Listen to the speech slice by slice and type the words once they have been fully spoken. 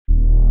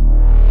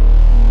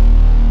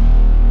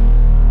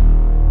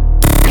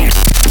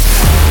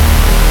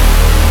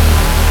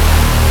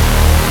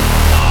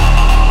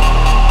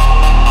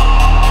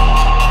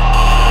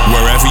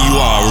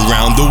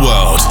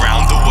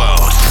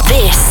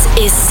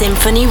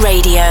Symphony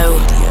Radio.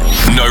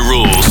 No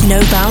rules.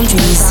 No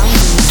boundaries.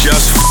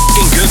 Just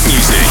f***ing good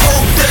music.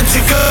 Hope that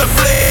you could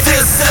play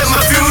this at my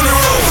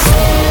funeral.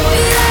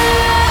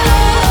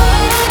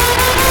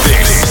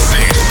 This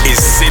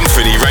is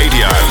Symphony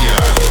Radio.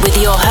 With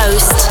your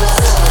host,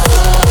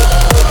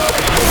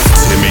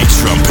 Timmy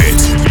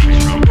Trumpet.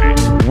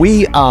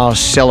 We are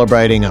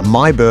celebrating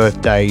my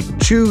birthday,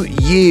 2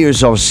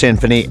 years of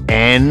Symphony,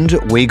 and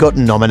we got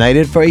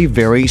nominated for a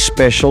very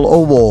special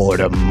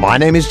award. My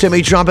name is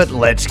Timmy Trumpet.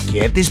 Let's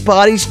get this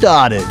party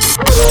started.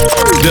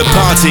 The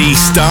party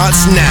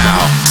starts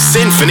now.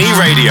 Symphony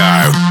Radio.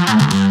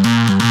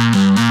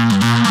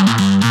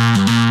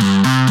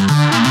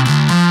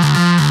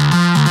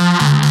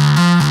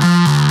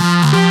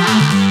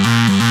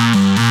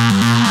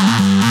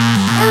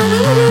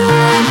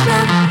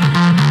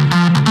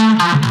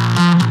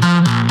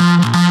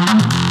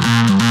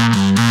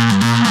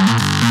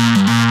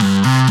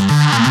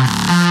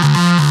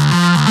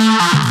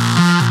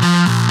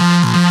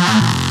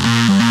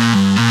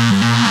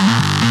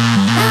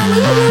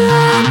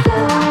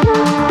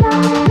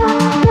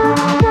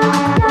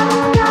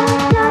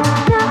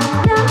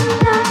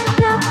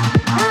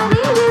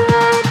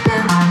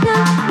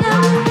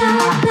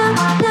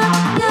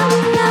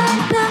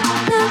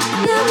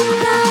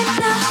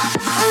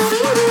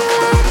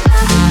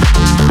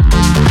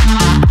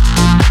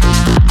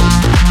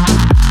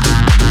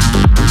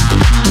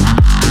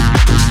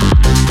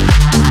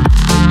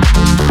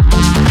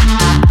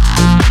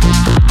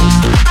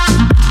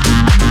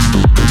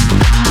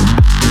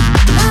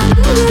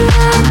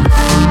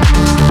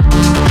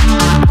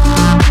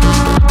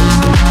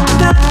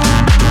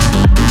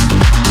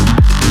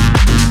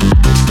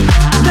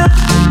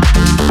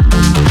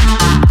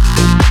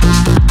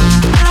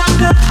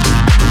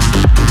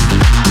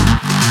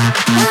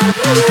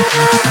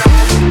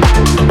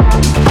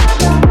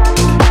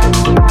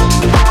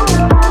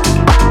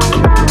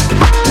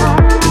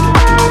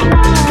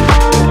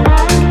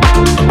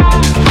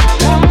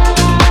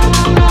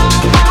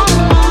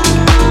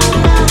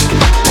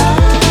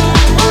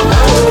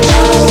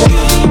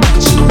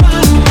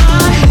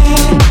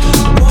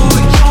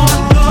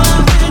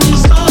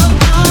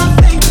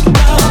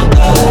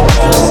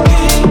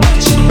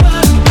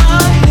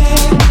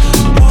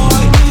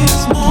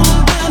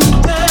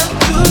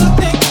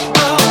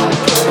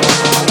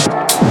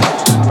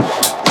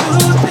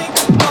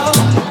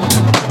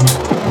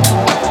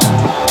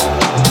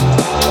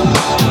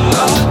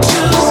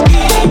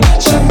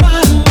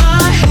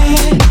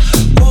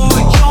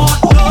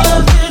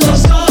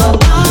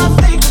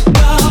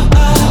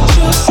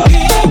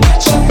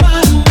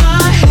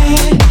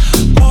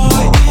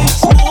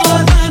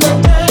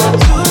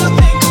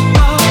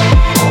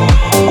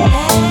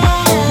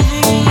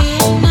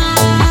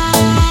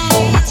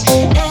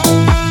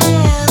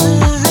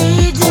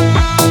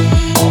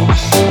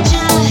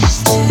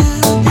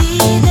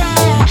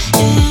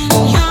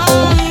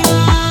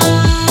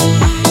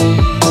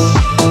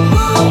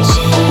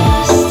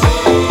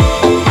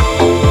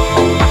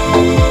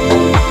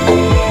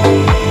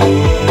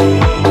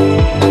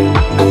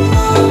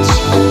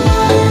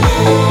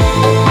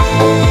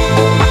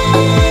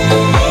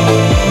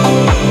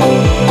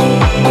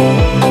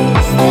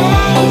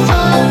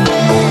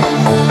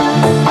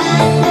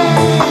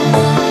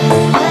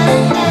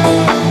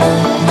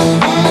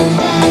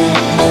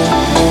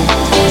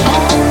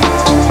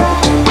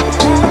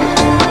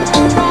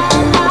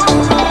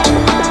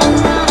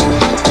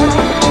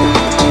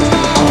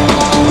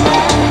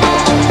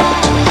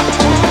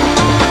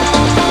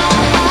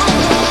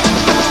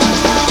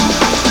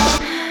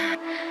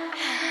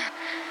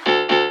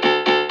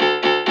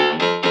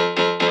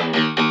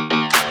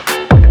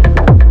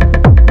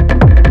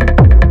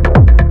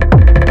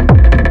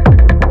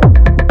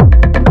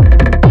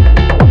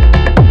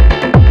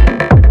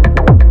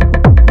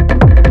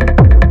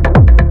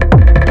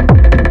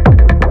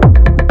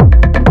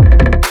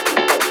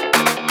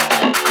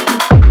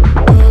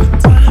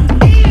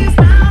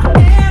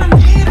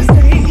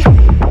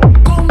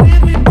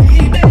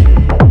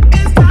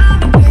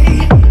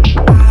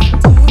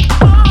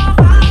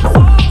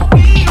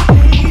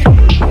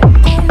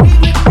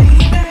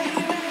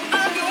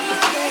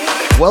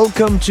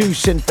 Welcome to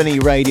Symphony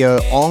Radio.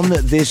 On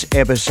this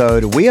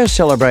episode, we are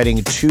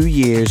celebrating 2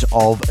 years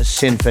of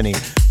Symphony.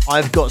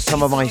 I've got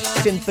some of my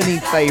Symphony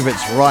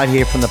favorites right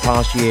here from the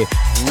past year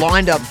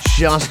lined up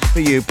just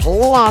for you.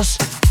 Plus,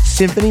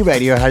 Symphony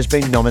Radio has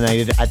been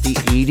nominated at the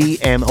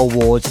EDM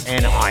Awards,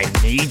 and I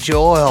need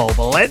your help.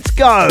 Let's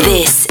go!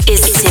 This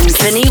is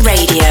Symphony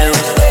Radio.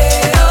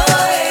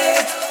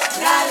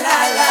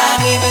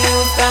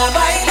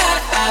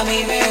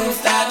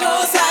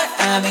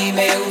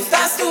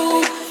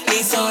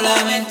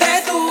 Solamente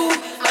tú,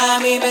 a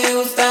mí me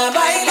gusta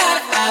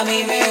bailar, a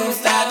mí me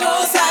gusta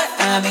gozar,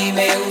 a mí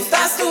me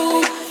gustas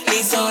tú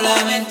y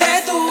solamente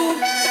tú.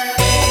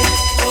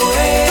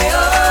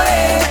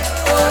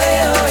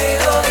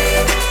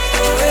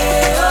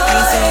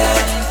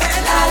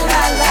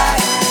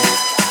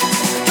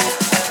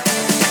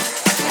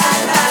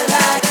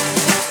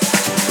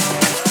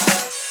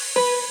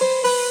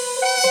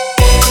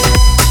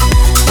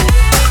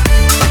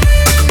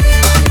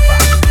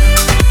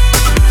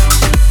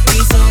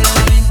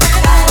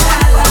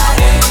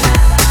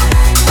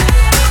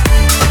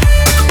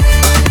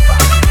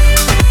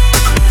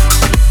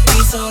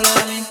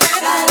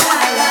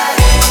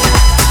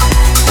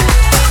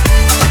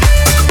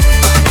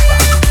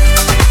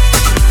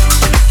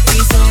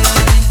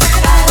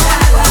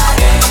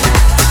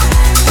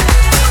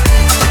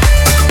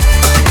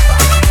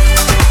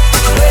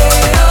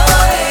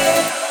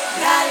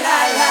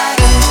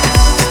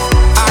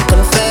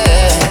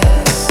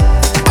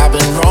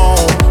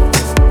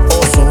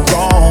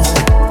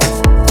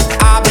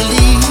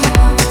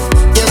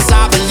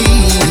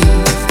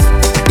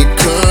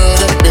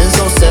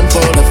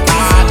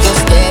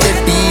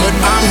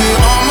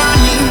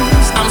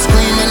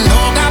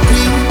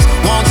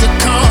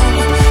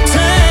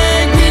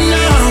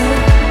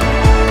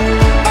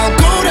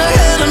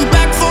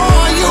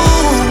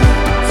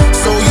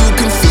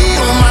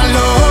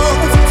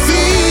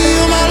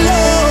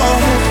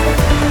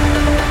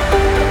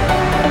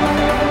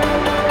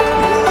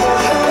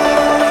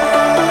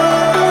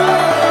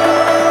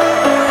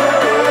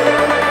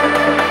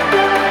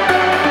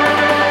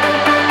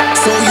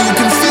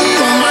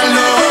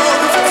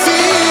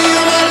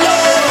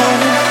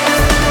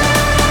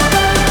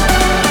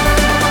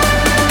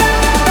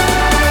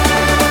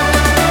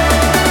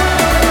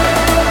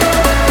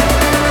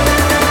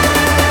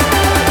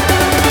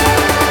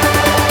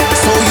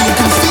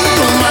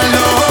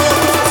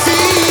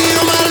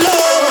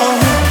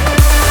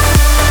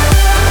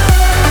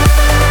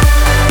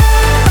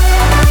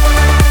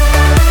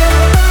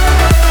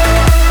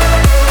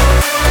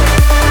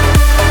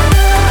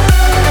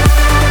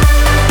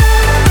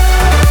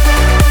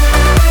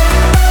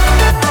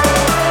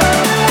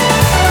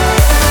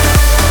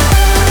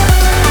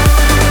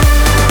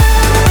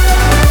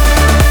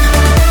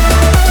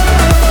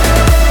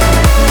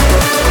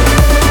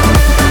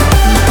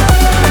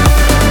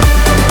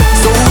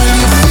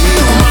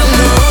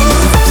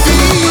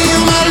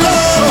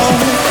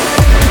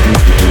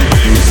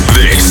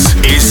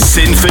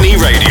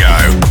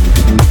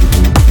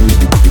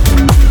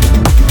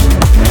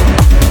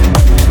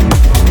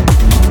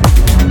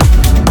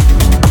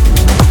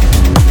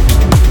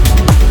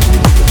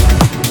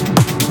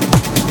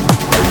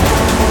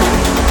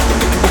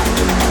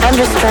 I'm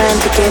just trying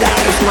to get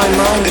out of my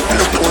mind at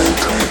this point.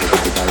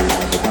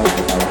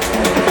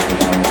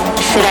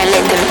 Should I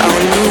let them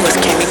own me with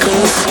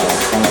chemicals?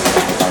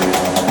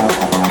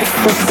 The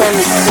system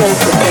is so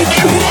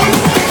perpetual.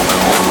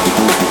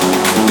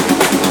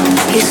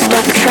 You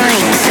stop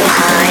trying so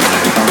hard,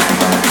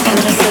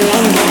 and you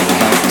surrender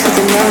to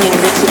the knowing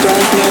that you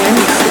don't know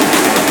anything.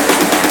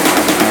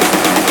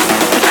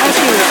 But have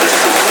you ever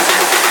thought,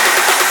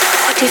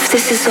 what if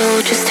this is all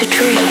just a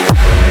dream?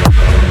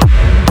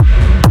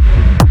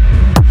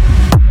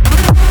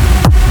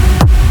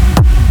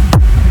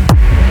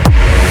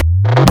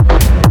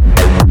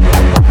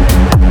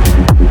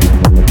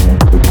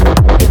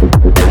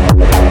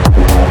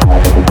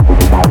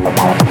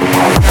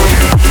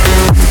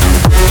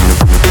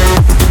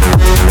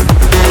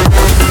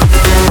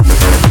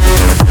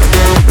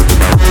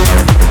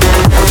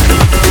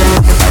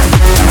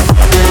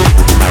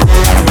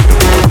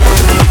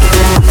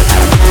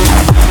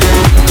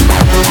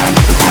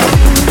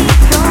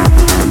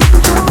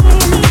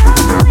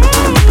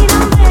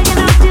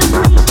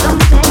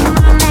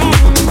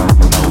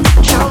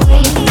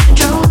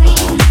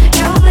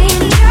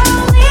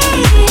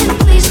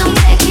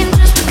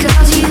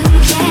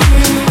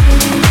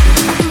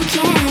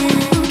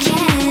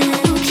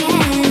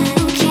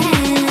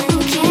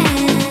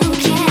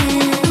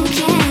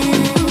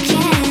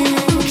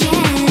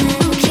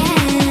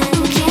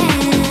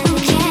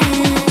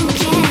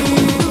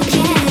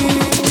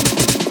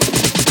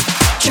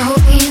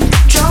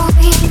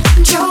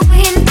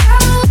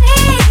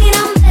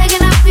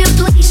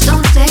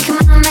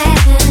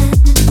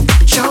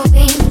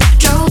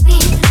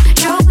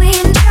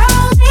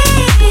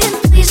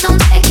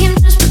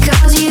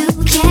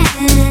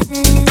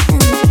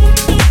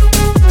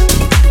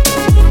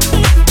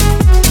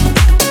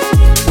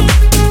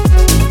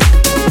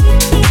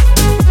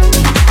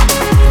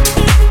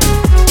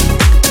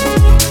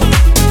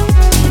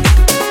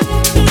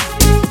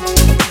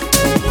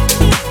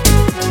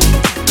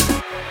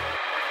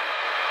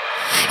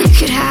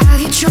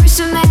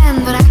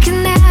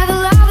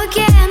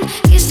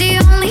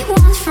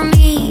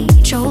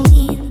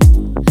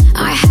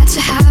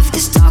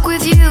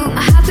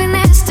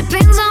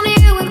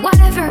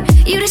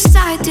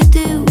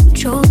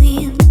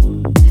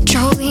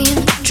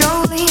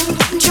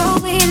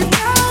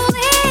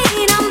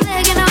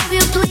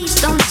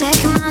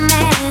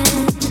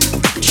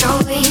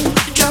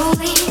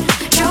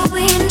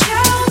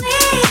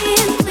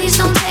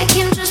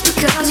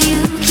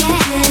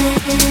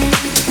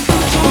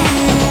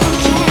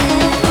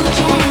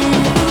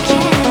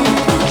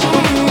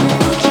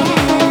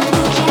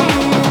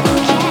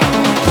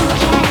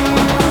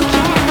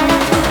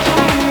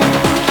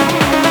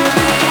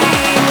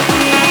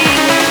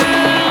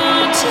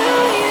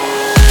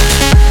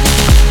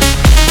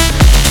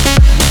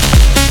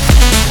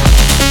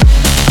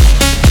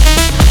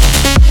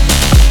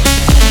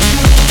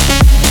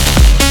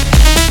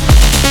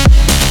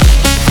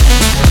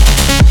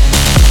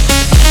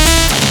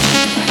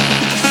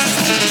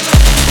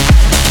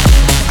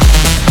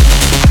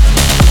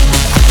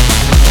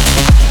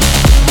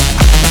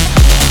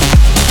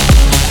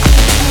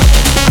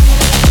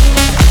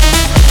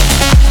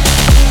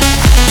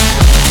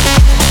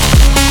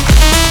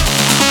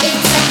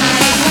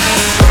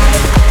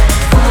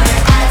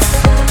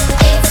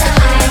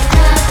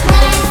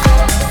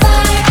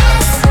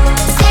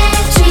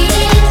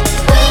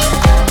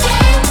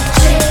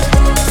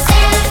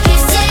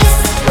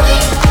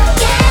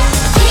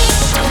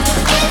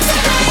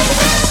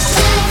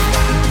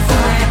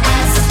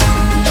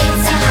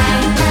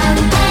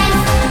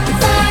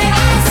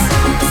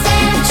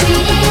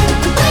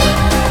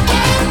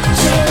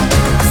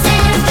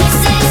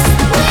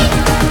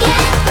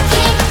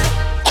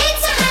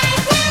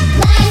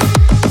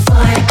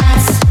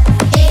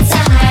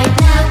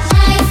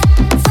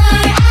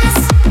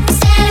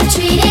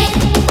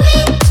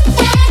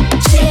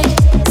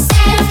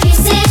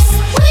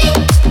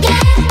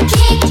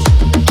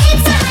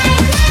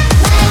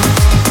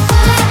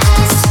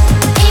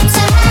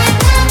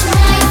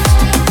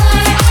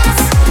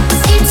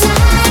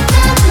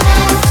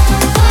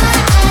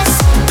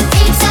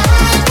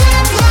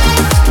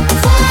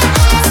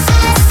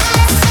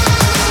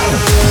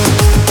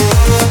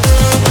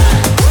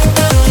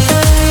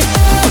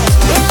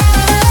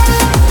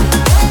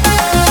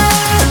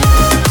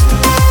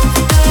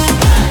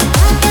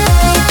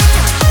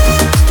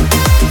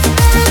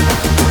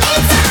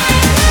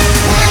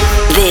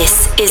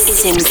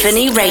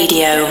 Symphony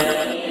Radio.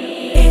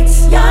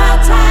 It's your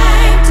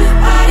time to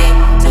party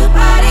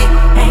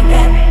and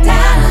get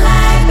down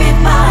like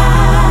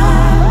before.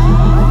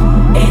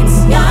 It's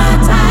your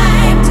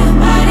time to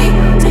party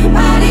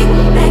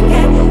and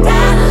get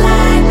down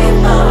like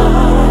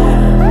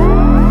before.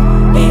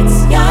 It's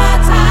your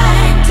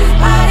time to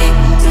party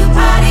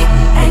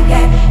and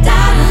get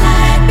down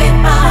like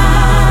before.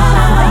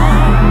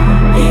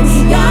 It's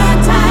your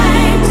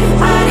time to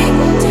party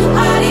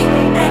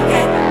and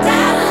get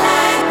down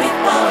like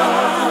before.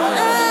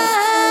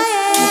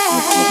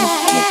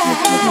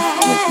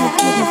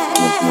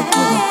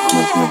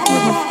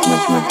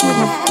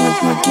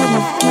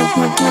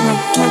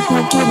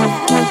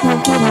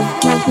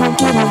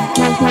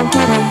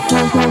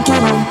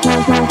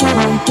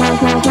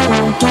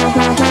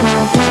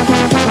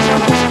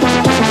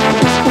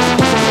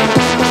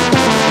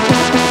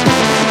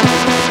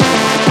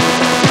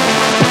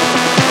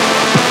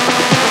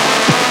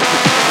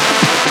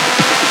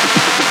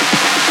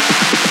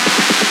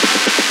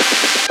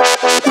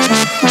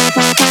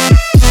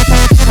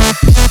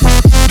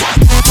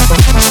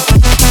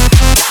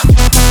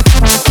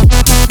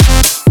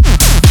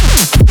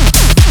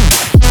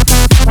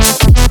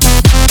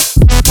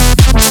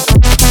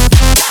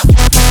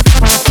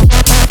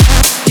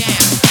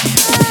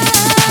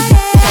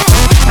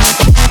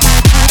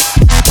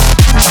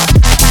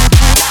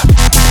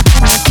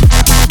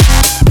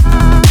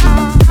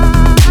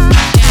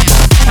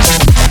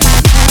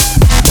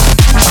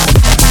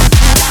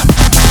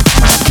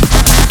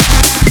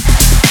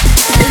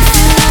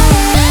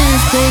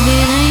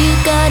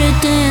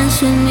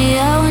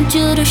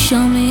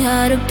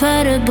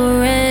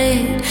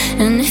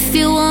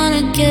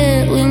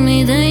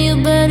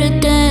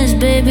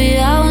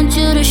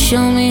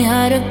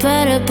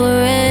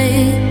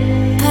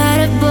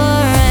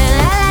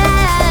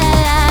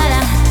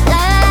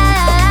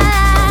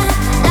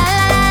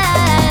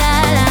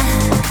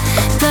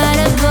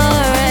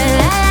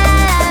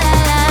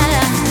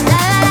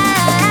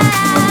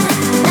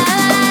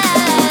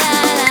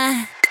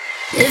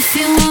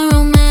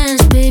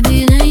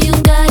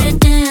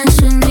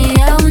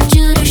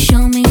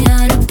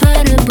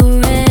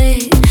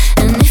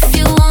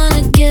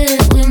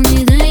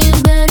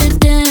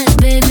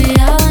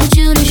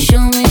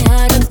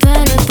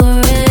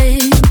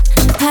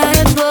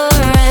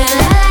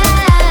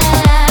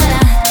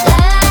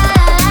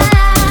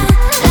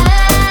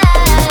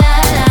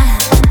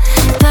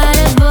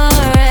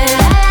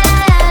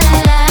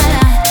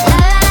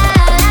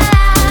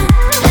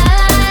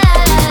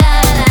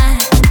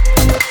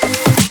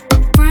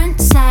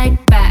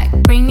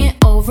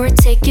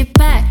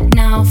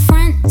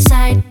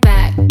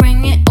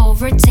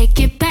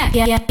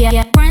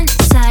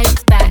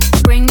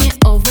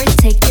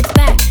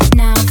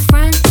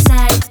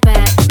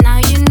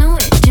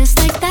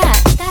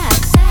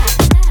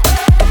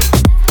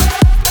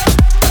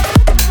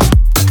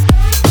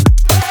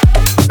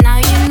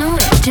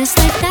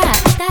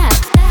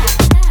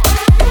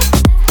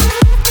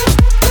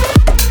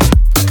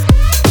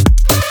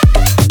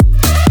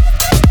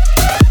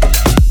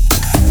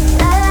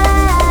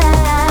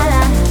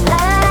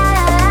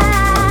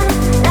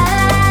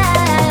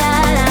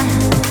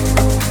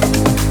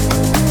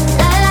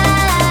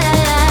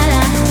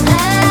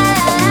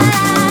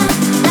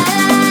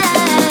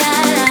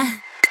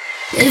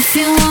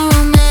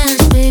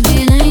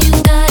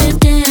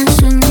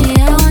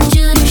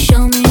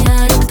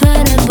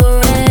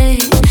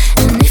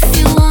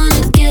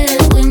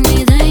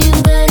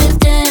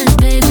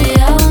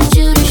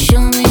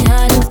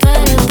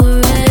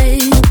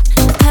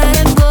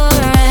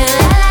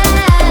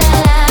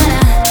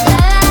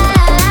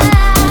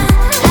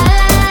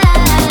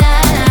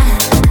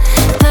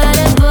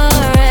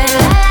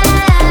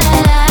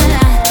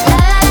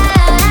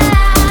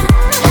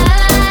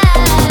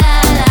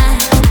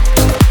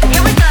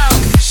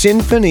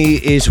 Symphony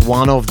is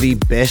one of the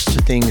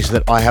best things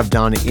that I have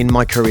done in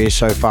my career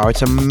so far.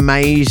 It's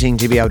amazing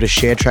to be able to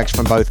share tracks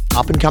from both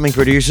up-and-coming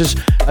producers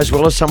as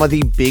well as some of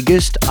the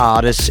biggest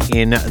artists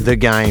in the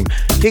game.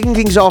 Kicking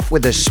things off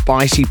with a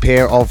spicy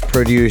pair of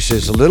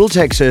producers, Little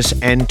Texas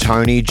and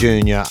Tony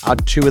Jr. are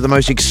two of the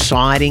most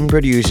exciting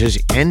producers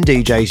and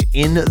DJs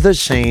in the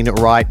scene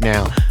right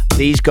now.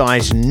 These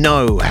guys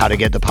know how to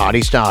get the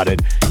party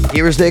started.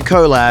 Here is their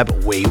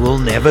collab, We Will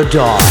Never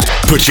Die.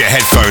 Put your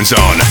headphones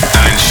on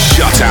and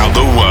shut out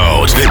the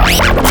world.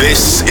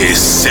 This is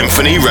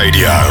Symphony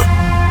Radio.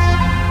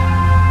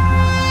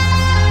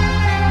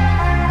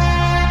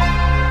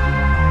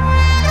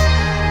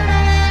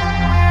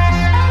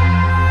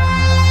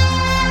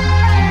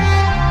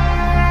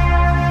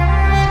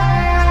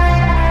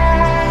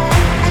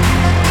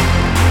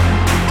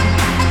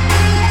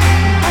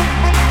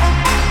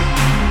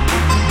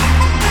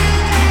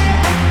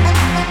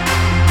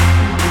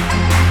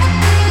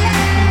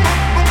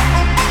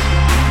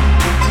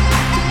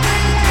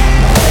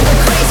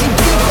 Crazy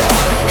people,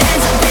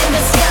 hands up in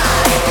the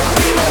sky.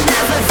 We will never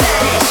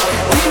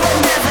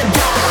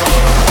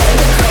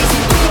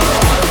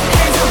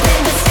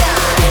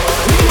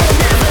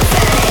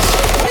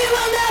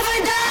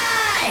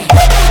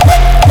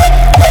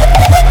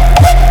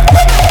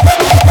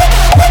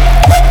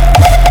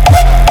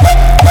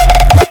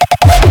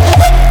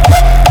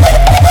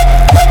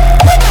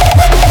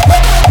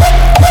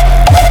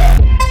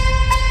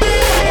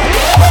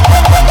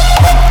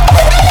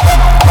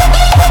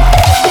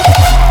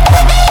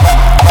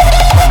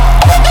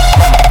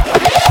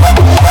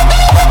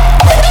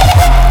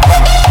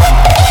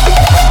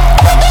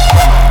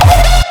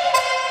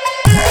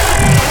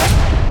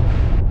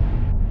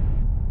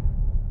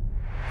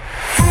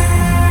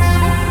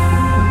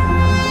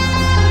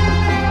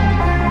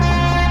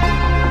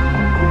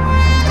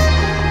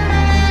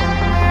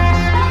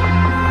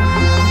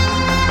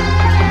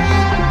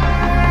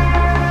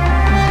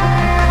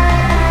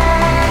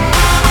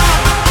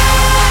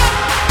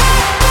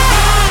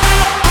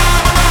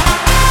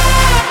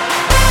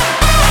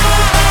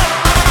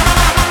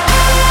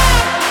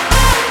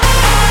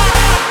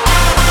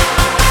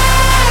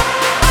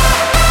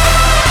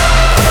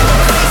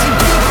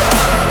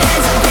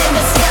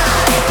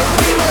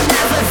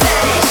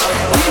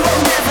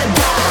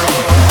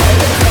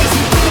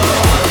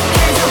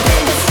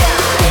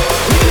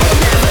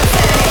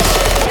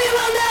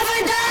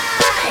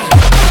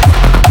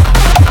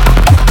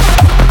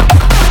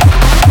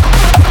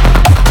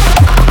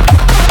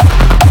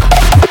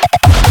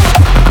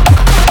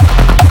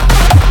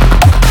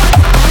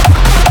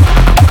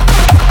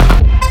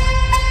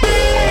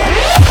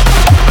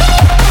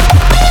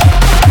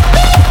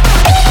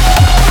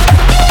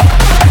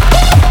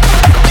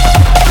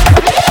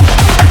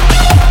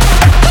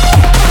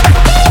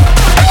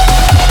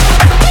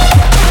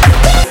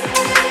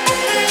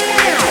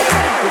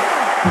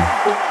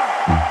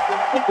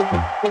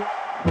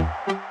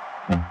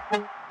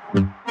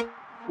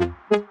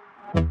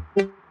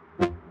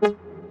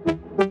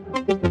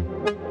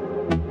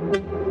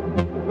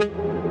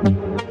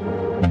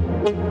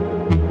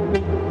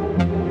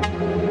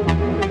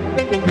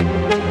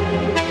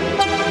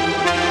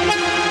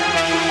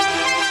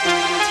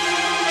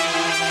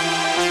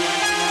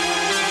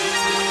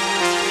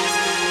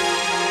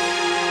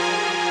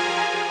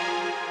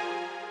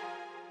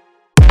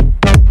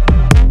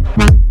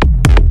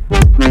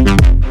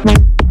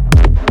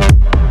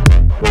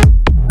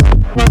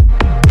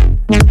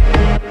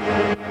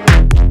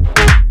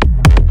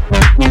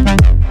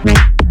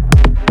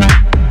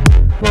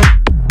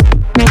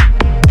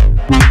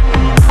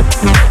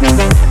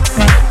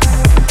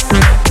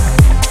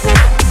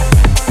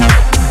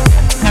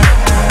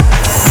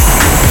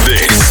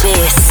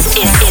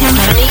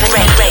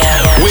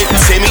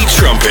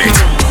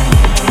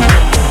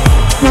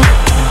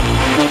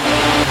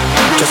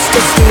Just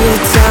a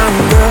steel-town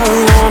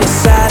girl on a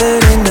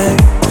Saturday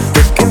night,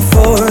 looking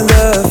for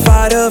the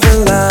fight of her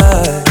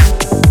life.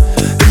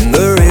 In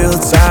the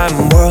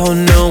real-time world,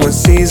 no one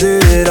sees her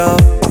at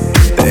all.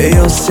 They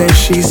all say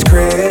she's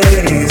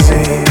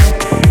crazy,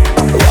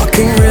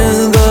 walking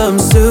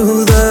rhythms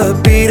to the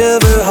beat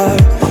of her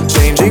heart,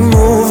 changing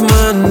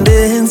movement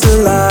into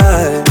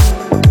life.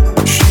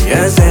 She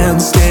has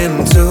danced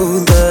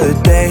into the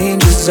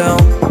danger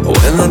zone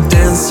when the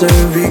dancer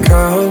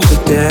becomes a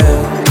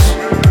dance.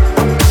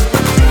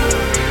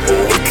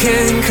 We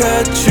can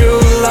cut you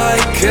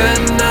like a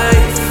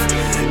knife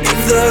if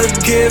the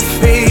gift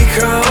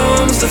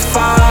becomes a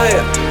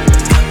fire,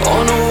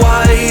 on a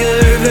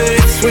wire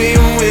between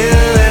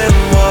will and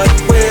what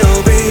will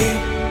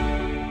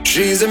be.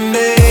 She's a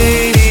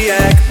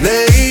maniac,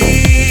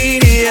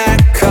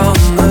 maniac on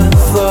the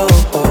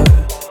floor,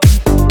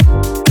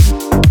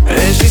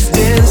 and she's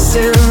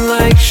dancing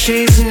like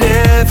she's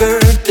never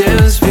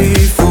danced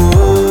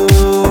before.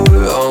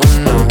 Oh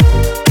no.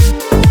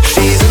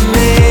 She's a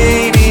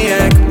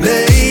maniac,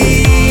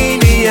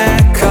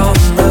 maniac on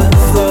the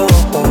floor,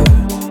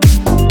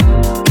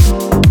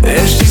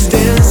 and she's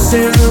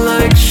dancing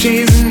like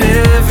she's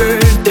never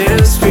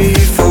danced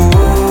before.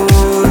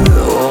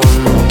 Oh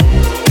no.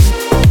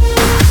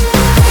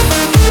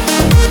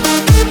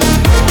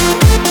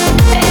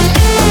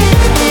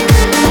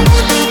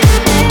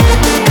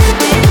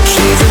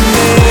 She's a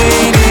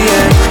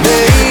maniac,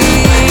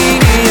 maniac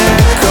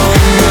on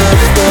the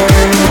floor.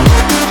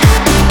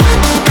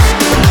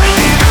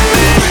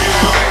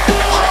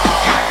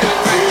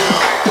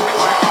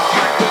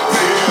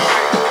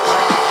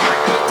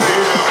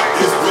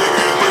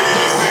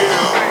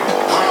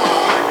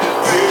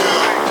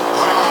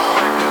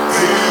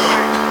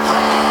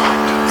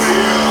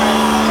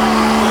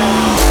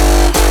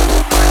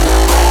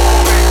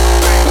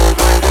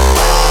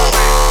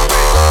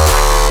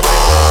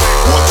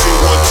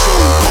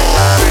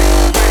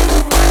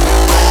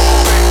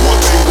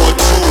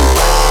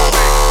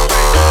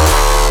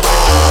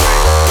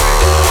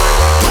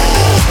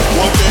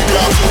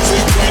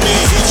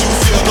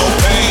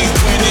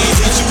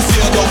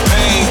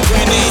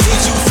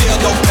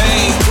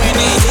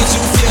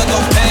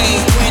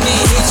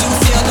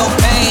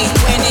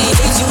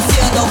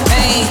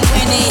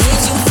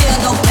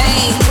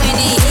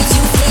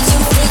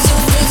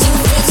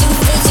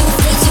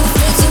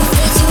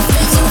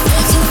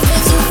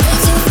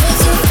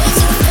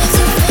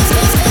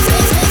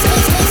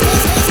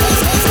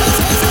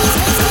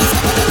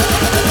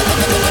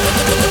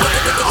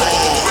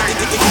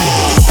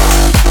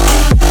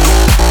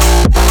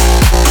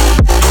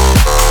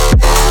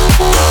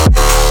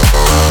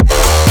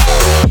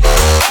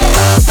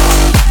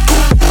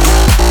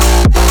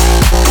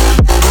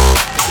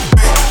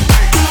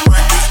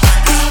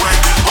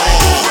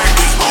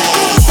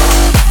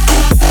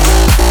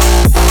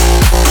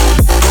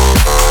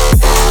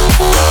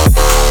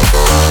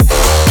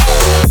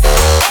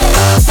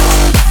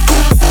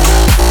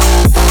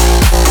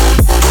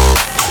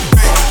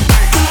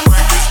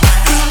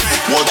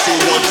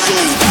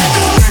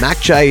 Mac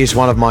J is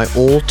one of my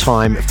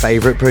all-time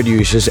favorite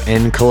producers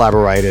and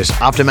collaborators.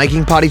 After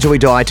making Party Till We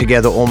Die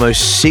together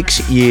almost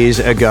 6 years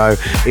ago,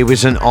 it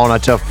was an honor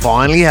to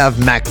finally have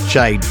Mac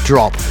J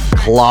drop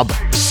Club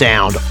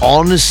Sound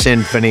on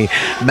Symphony.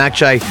 Mac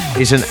J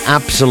is an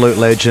absolute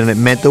legend, and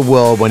it meant the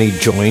world when he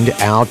joined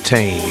our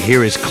team.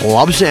 Here is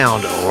Club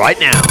Sound right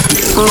now.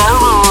 No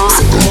rules,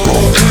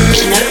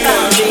 no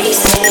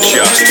boundaries.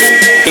 Just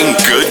in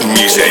good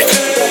music.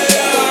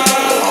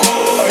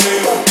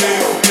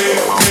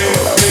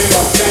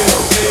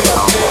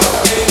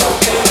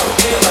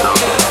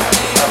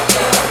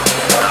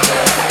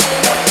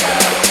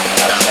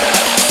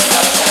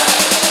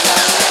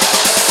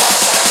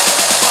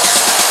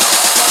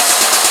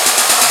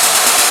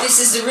 This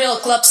is the real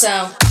club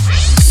sound.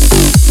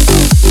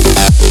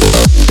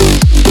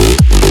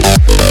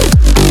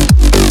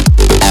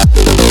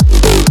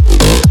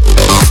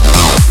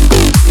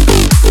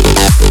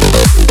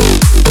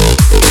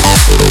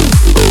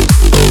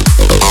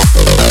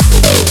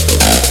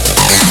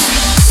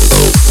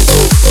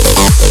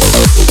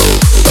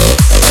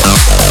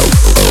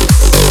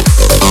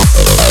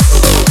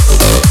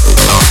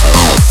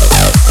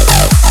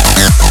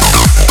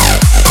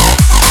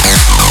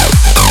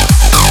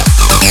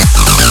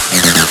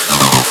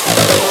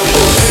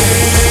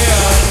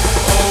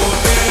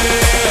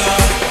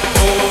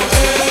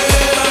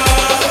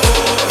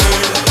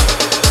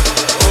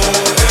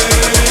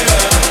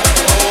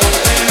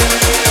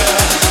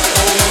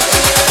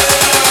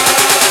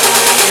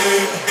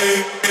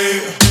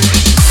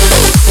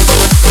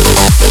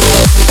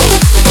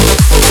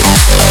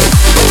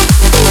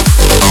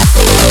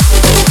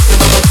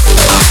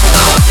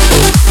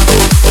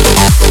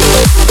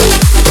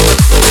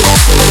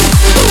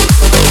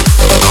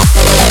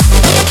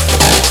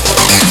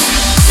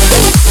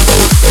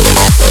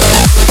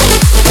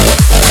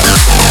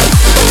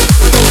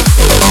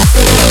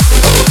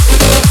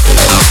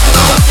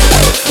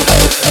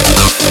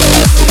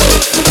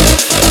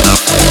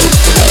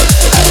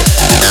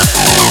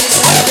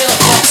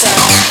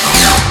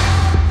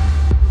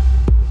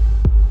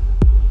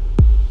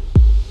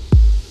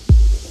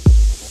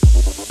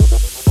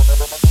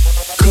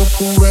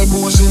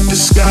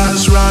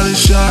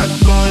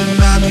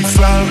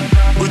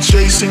 95. We're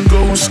chasing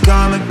ghosts,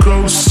 kinda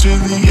close to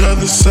the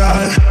other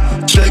side.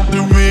 Check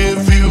the rear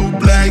view,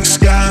 black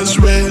skies,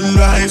 red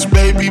lights.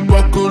 Baby,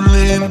 buckle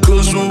in,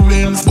 cause we're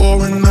in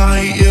for a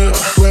night, yeah.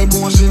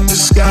 Rebels in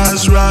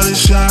disguise, riding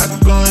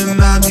shotgun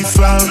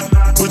 95.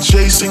 We're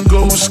chasing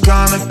ghosts,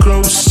 kinda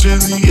close to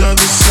the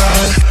other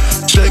side.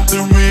 Check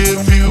the rear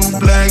view,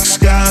 black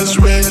skies,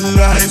 red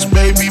lights.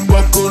 Baby,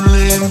 buckle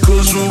in,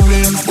 cause we're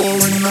in for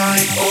a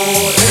night.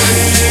 Oh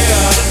yeah, oh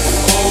yeah,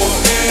 oh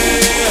yeah.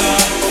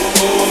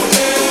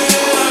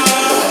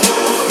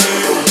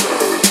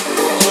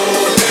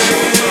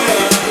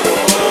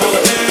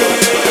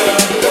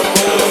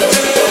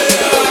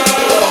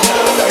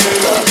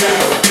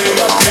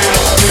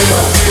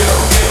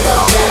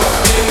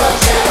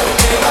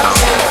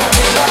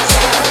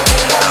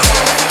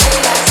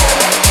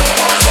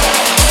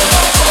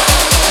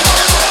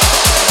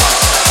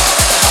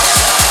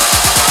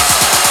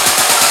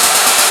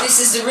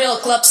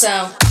 Club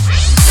sound.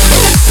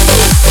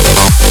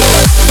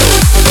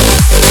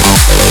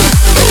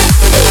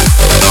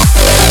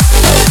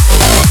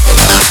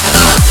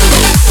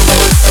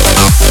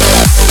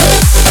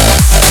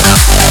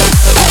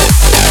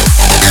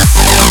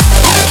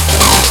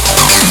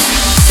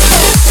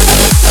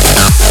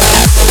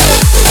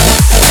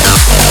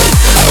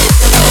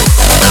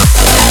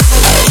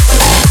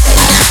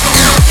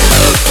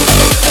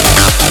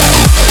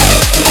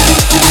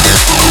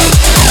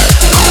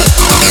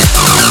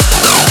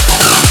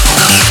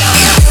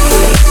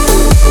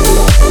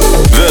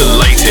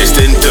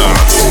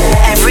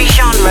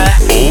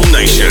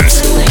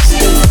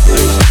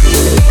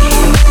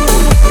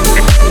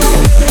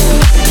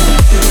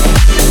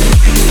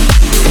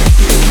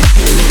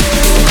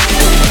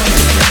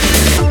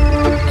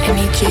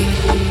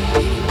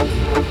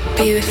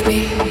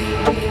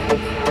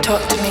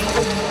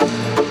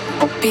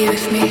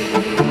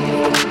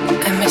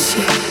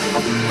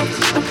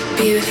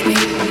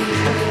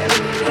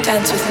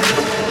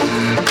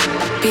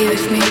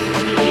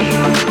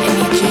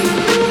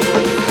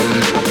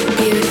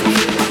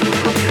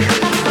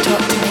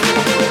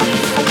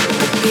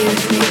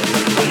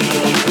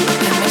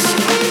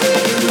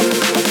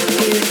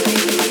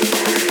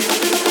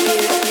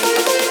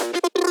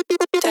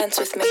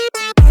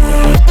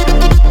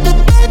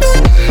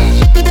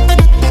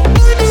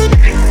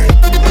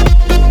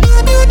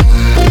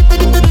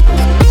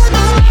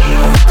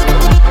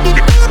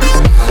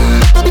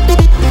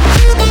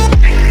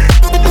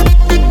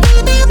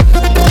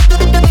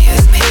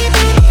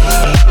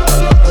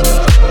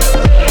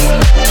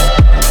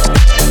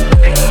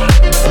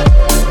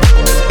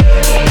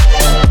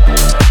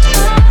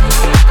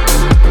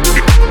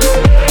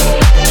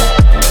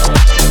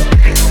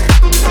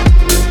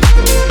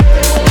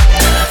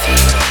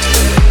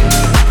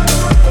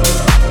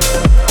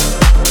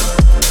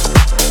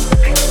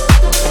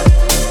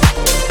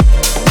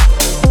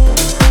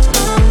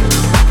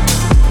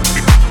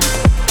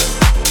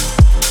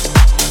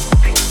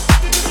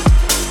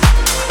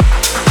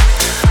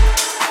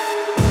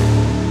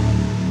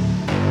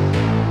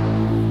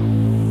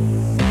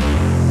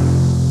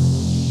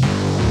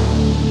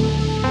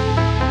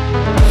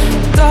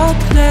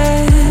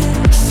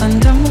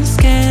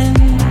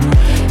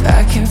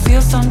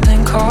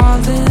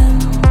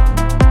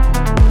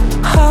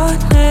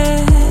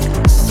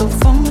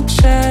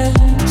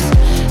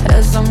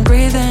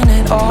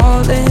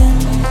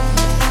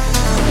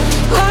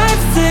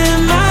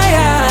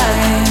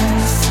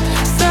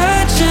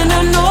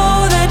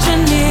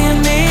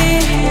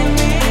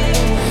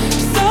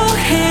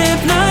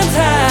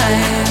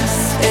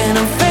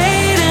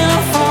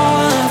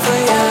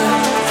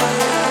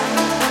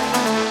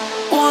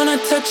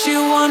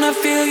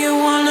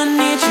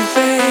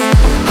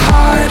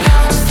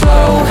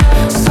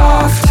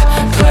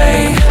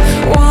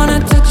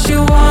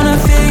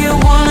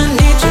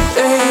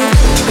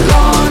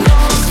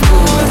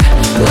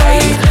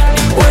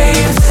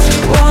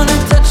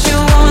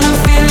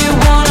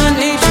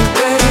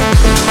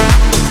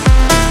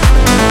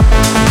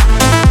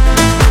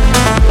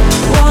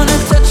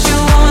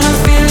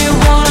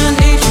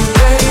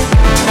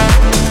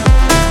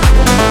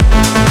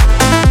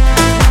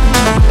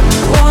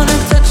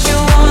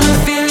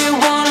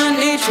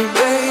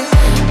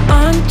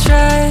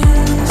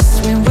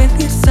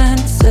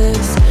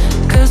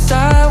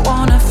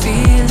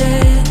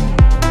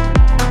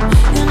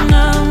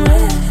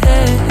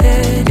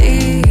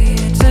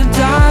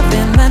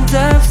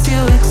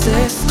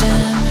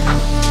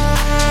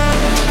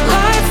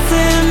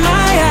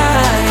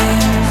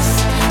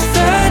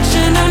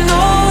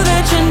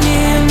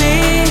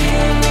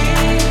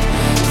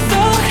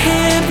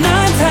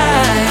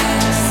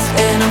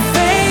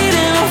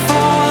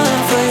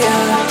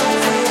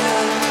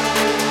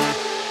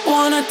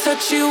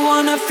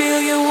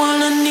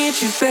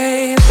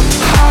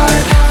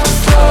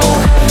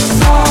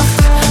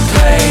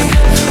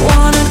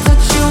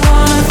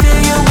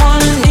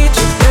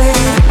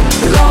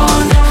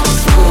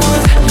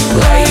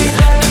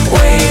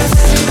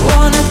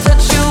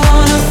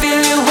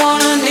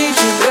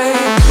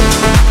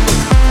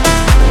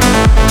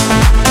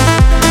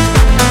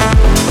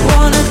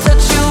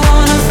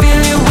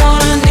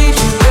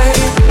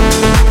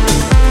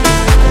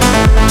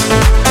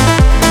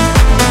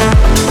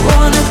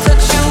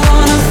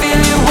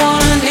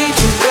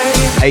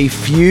 A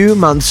few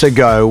months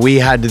ago, we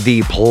had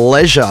the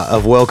pleasure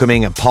of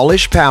welcoming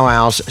Polish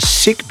powerhouse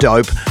Sick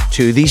Dope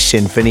to the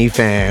Symphony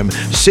fam.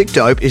 Sick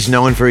Dope is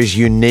known for his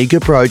unique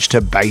approach to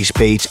bass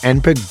beats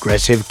and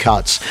progressive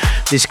cuts.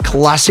 This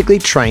classically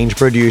trained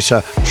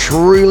producer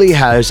truly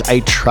has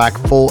a track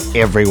for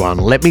everyone.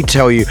 Let me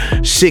tell you,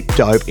 Sick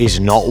Dope is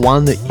not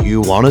one that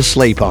you want to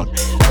sleep on.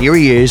 Here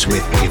he is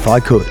with If I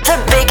Could.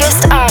 The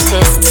biggest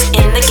artists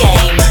in the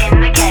game.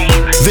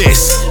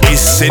 This is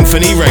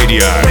Symphony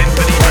Radio.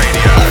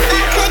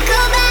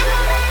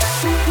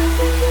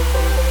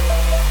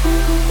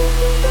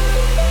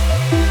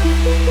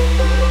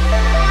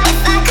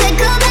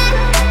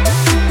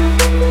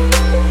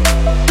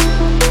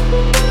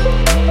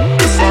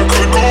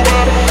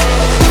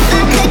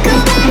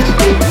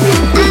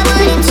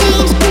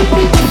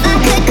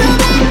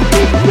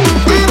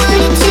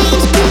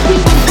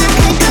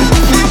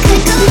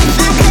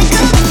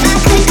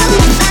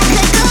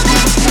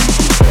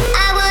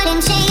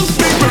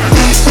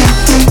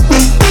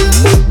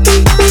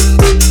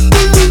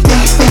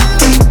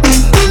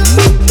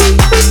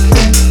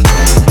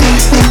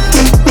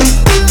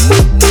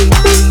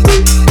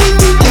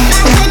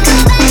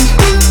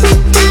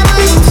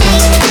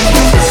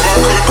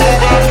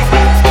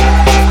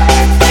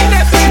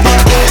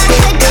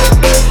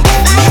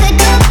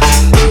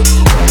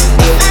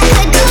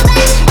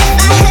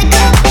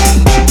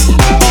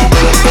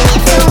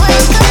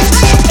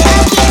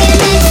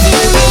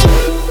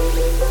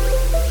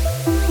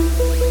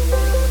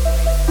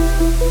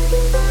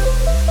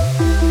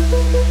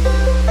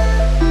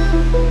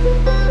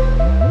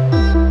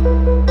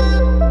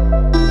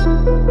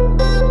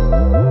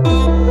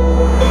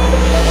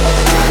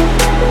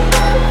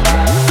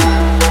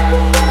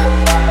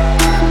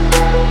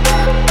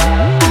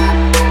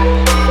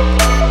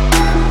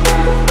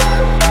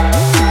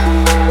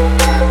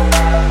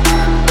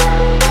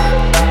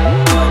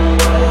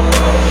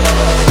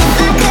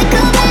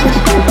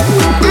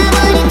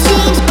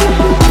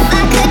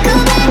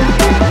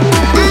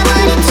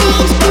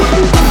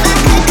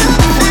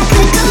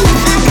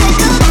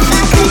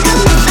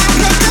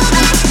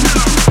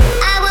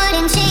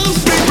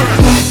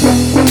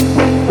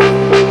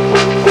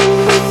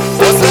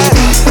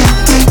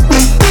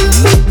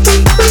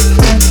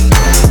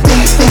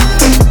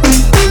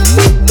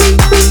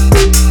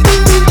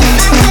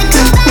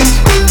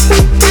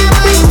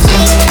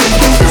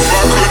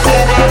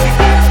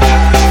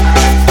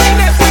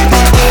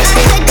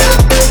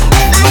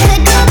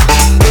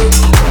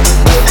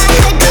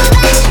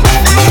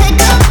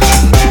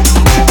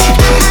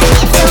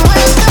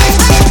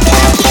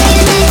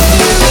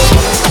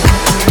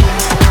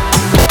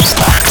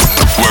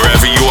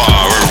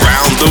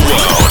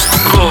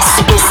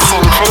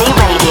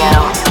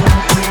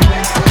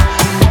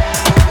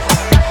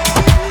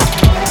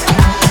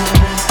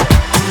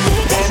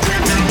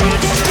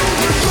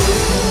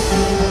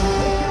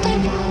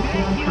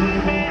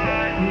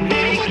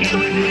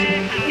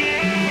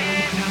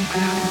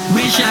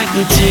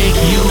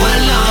 Take you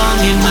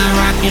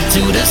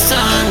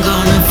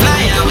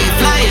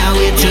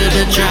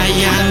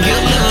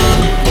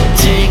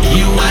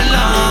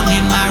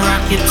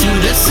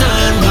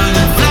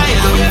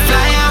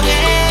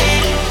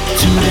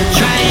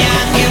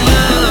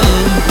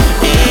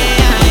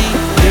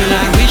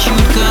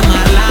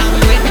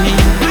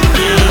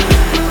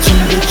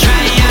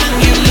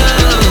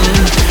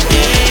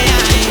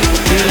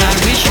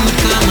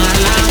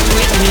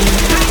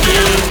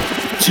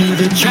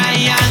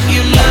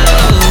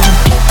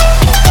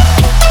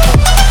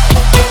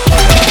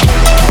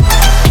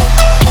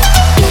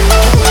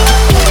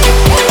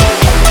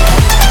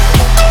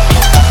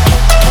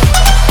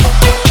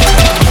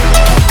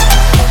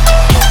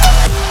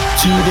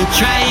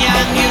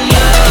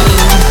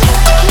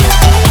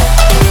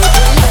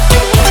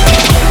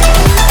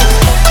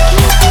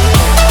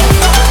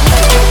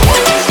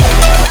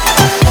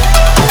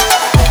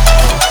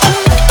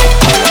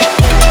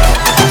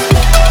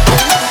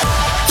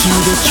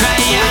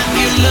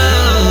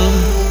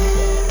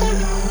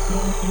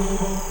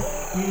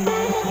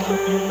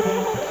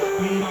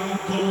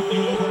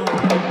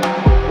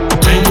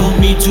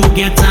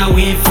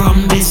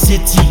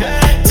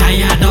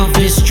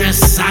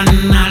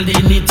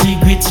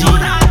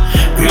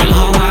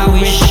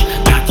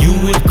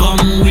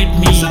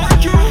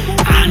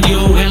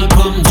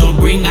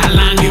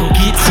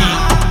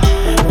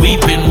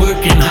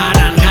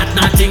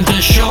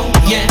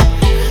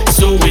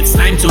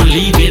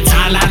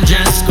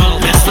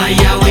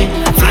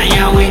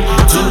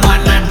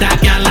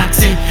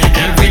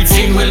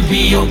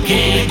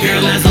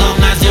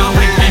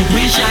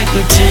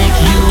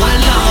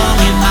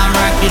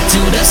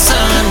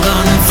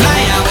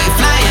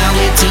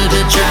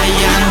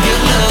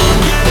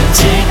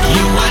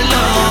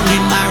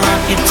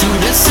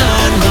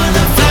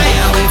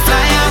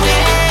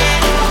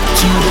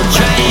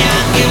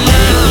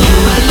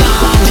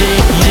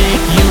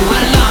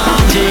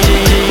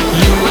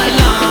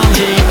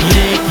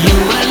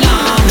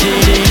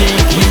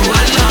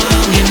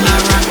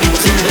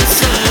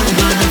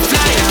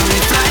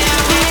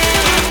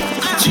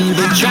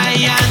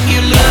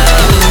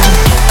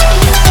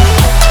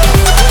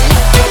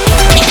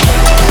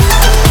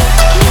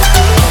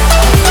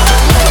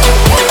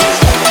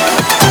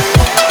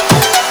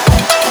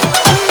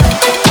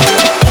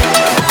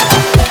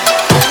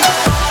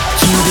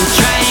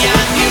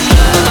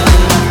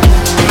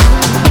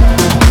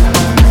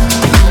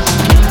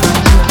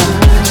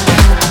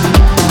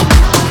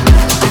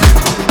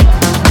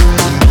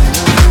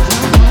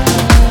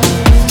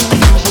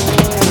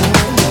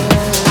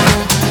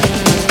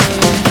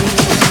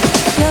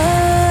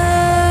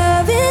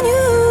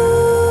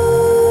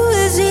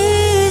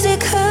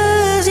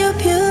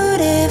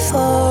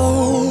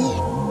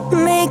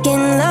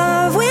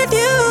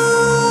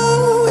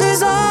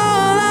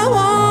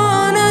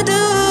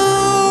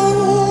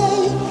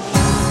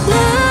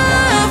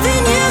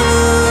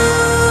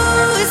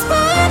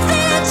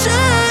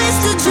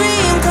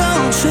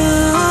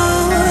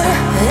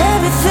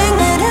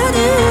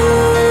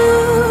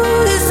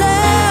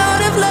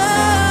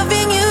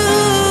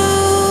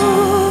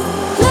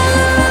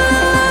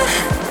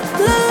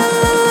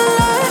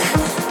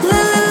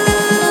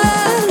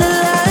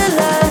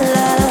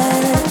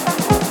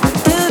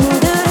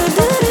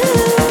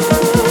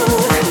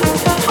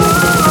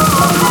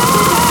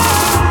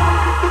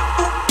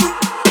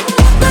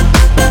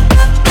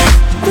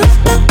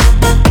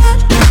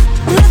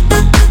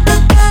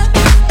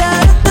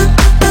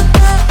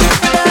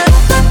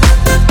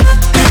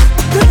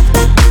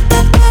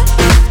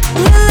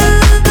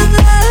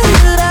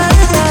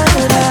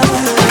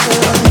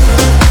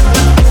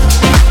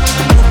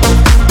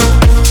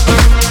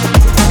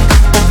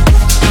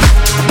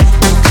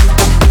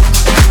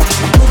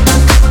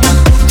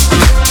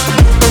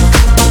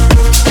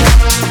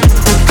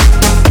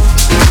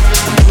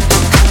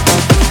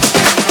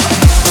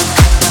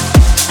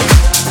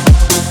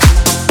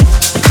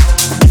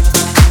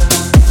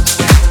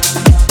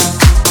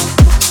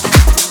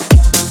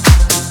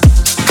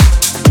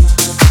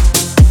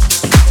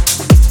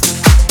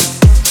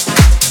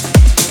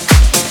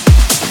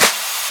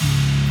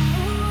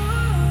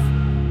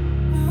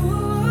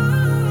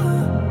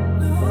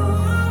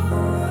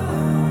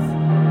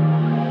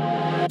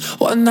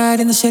One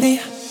night in the city,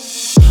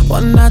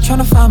 one night trying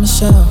to find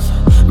myself.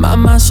 My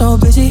mind's so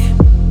busy,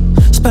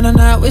 spend a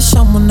night with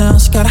someone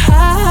else. Gotta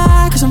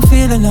hide cause I'm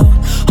feeling low.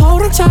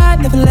 Holding tight,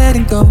 never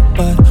letting go.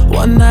 But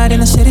one night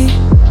in the city,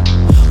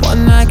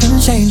 one night can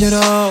change it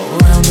all.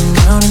 Round and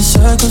round in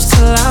circles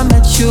till I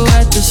met you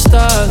at the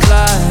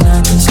starlight.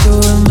 I can still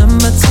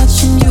remember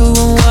touching you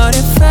and what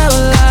it felt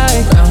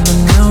like. Round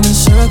and round in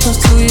circles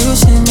till you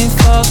see me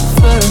for the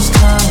first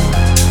time,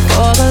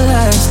 for the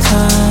last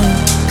time.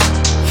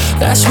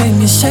 That's when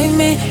you save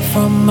me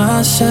from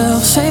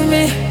myself, save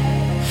me.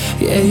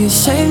 Yeah, you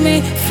save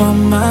me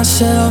from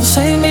myself,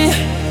 save me.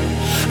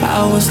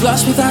 I was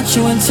lost without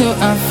you until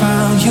I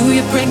found you.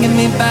 You're bringing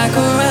me back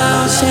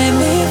around, save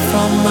me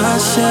from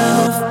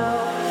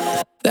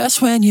myself.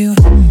 That's when you.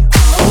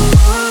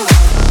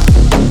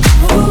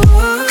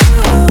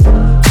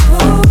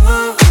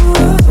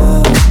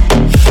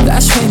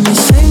 That's when you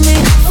save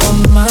me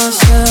from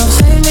myself,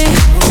 save me.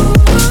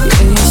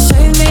 Yeah, you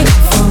save me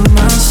from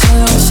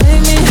myself,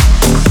 save me.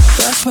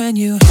 That's when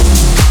you.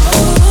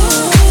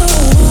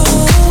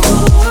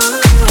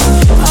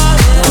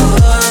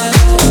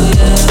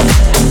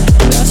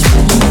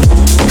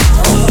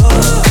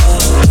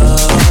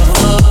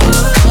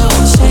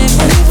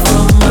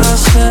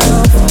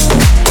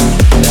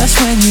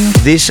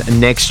 This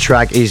next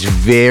track is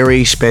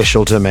very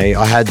special to me.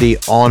 I had the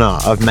honor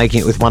of making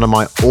it with one of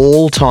my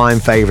all-time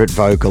favorite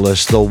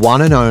vocalists, the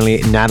one and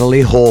only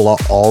Natalie Haller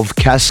of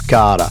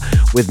Cascada.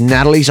 With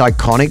Natalie's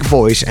iconic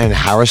voice and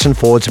Harrison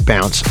Ford's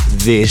bounce,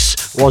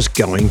 this was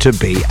going to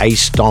be a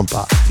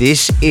stomper.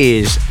 This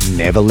is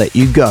Never Let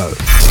You Go.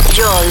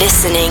 You're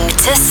listening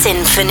to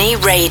Symphony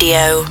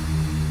Radio.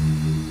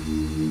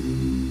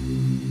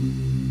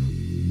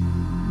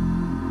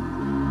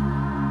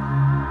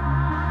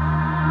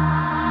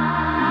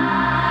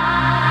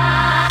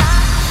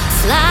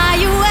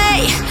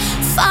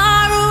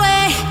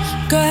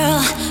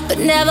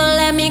 Never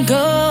let me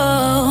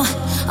go.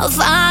 I'll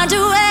find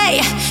a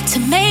way to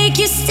make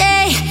you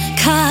stay,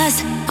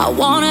 'cause I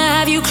wanna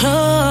have you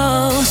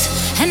close.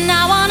 And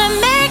I wanna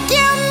make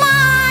you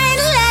mine,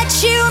 let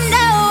you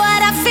know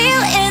what I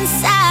feel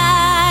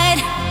inside.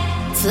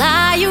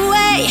 Fly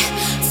away,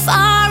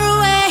 far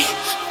away,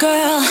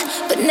 girl,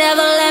 but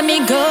never let me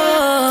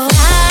go.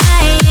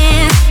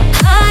 Flying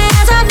high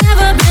as I've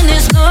never been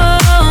this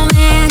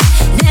moment.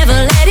 Never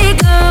let it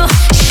go.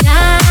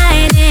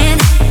 Shining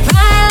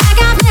bright like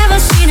I've never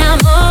seen.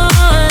 I'm all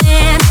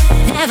in.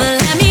 Never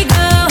let me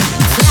go.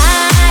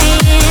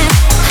 Flying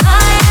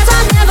high as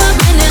I've never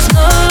been this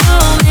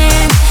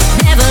moment.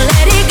 Never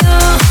let it go.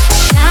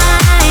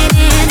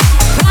 Shining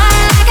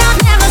bright like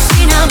I've never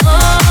seen. I'm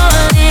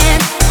all in.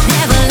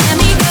 Never let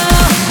me go.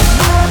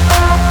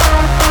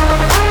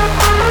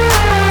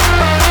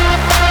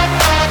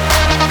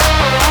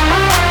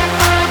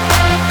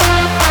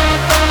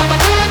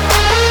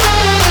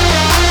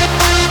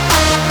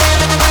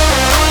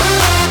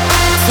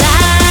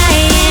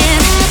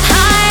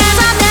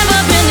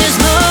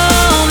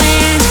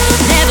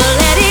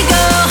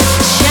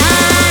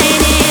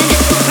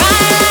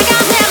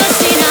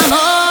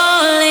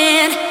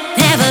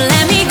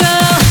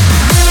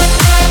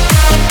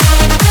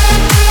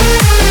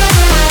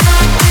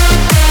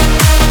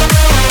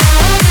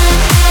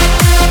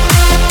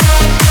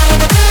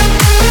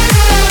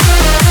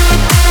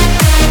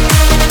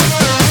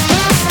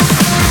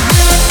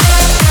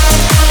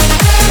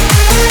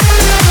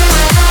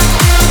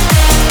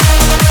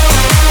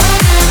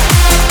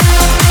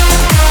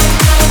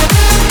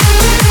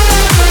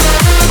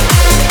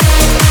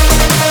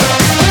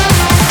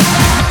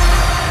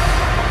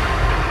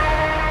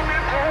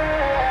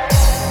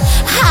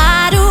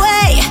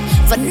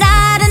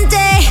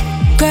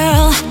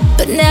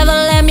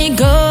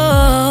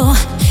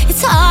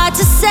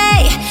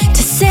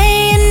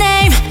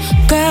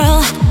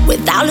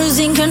 Without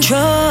losing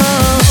control,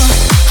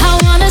 I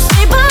wanna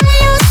stay by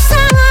your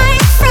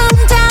side, from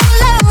down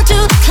low to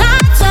the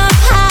clouds up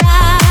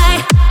high.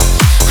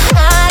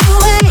 Hide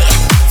away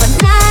for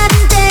night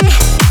and day,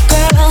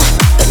 girl,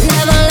 but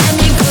never let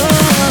me go.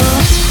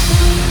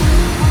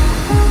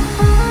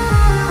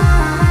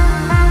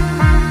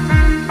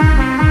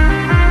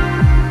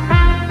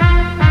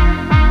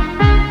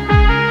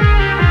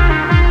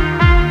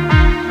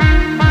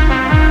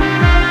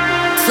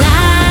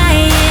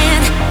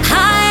 Flying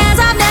high as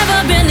I've never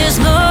been this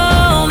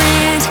moment.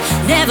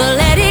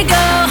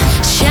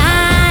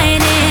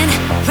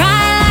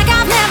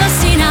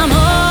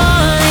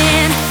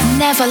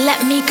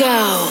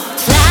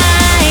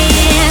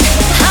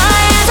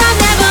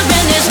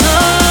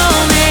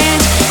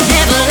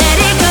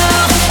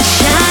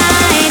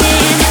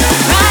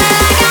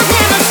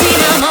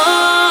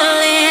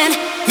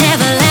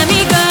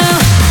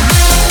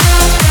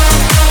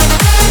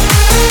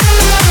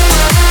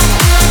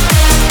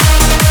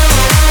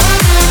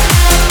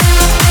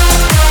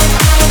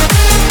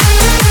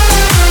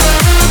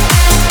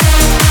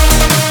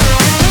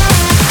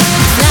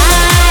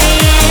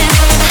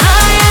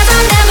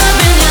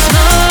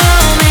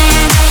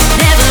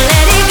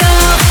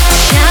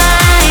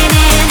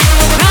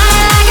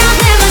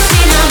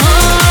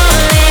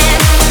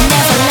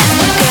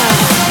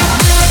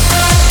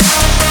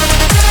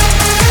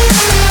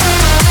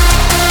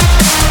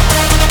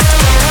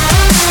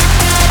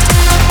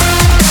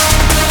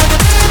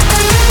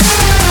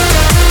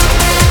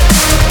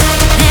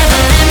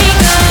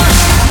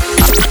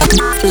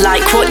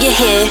 Like what you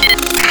hear?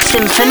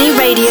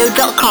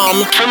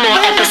 SymphonyRadio.com for more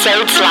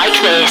episodes like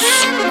this.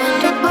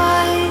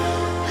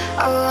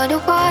 I wonder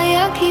why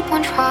I keep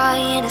on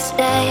trying to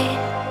stay.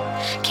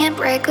 Can't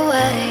break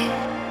away.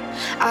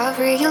 I've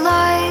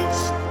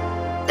realized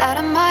that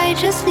I might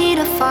just need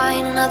to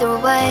find another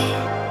way.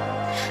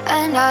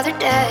 Another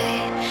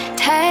day,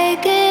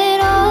 take it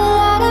all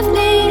out of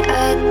me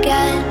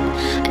again.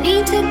 I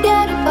need to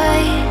get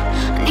away,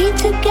 I need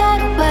to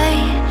get away.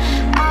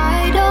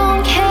 I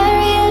don't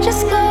care, you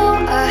just go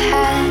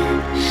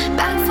ahead.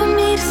 Back for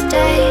me to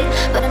stay,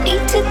 but I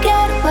need to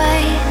get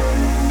away.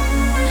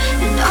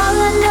 And all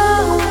I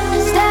know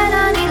is that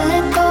I need to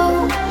let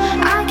go.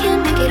 I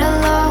can't make it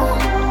alone.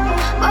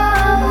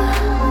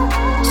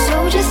 Oh,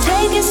 so just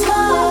take it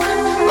slow,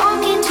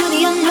 walk into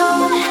the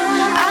unknown.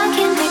 I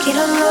can't make it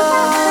alone.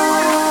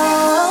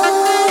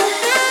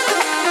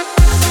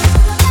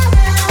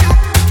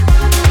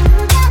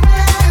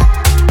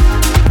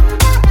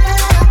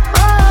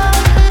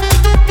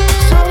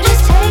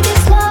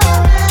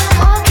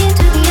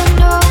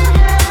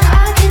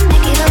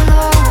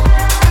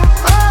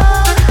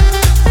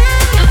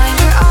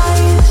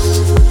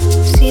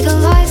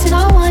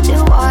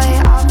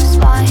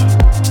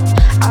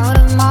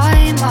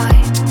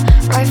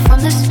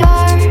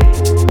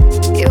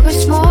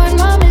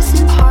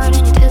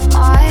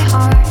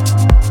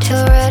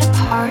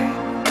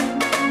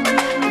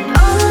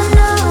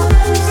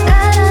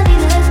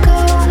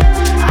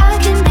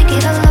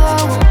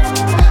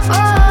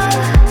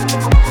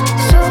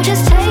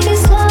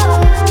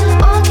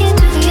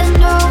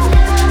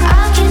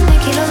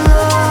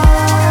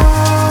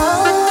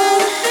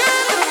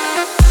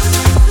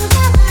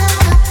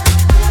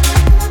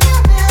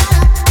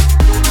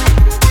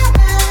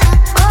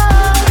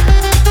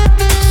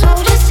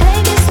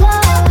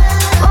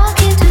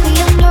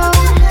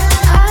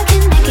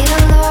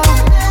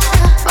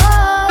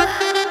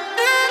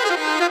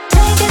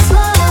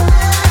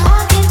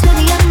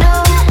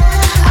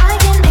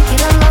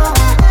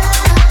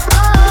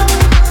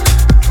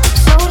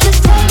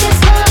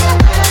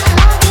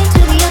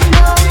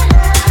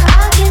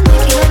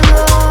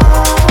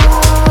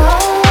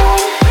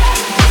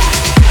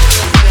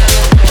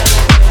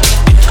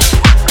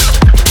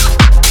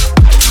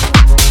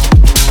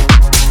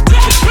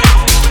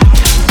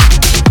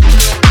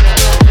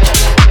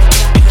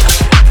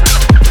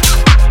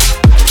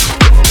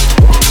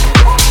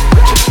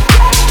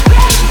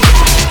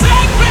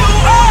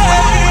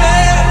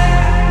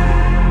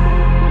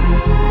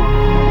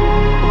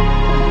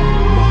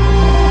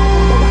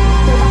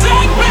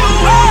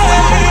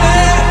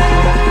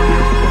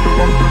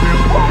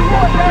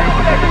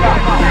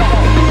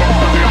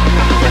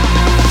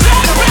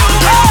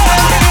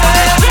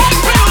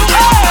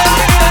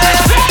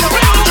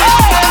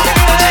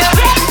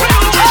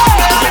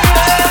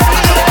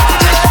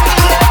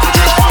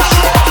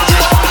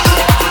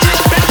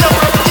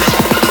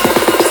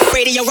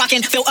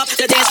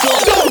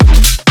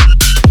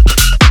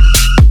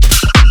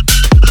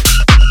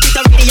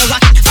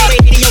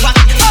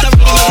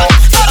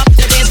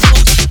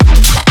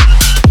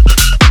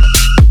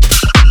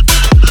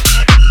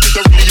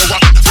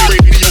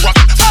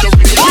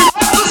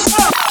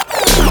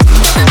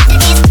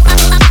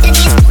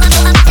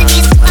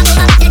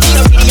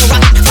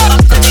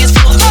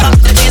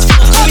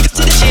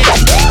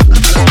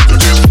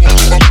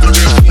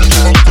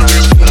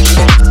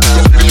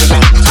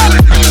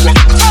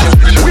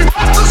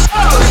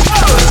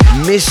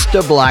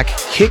 Mr. Black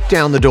kicked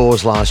down the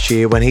doors last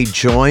year when he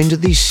joined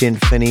the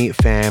Symphony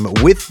fam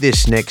with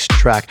this next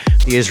track.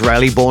 The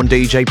Israeli-born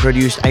DJ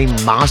produced a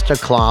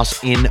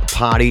masterclass in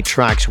party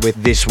tracks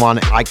with this one.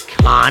 I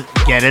can't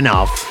get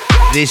enough.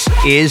 This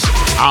is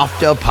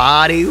After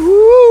Party.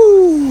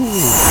 Woo!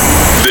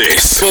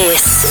 This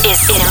is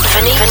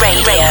Symphony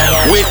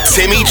Radio with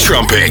Timmy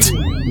Trumpet.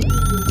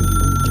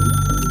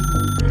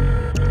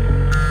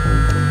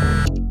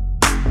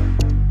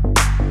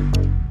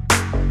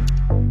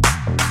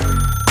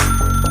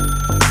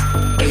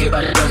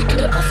 Everybody go to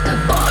the after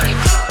party.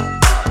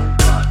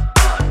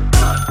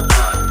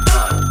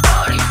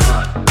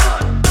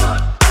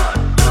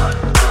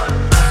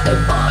 After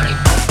party.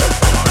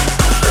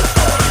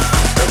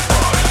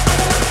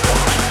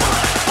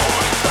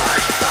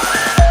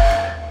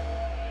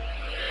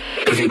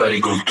 Everybody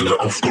go to the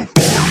after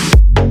party.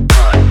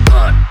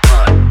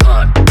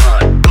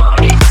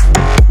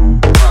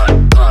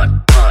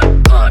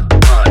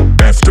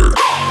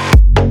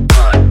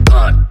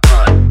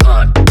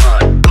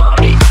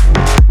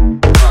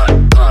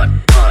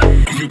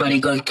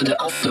 Go to the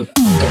after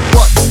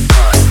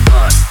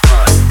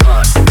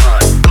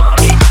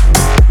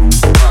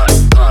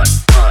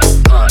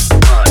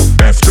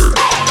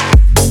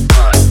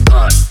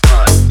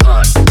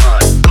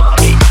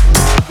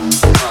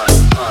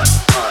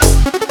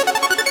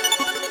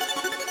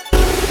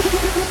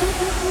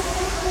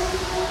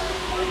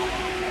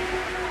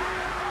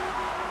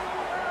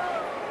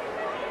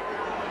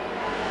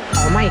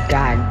Oh my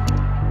god,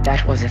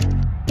 that was a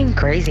f***ing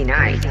crazy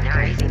night.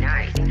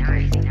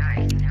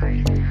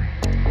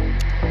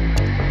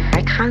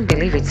 I can't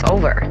believe it's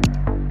over,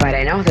 but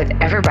I know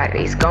that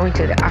everybody is going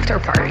to the after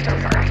party.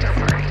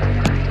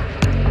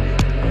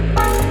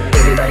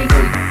 Everybody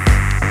go.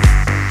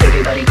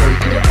 Everybody go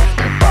to the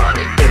after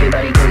party.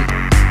 Everybody go.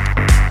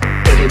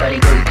 Everybody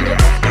go to the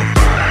after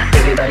party.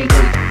 Everybody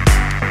go.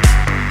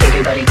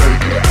 Everybody go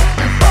to the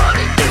after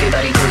party.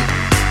 Everybody go.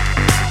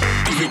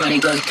 Everybody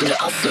go to the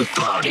after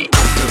party.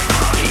 After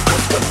party.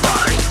 After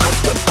party.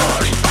 After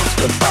party.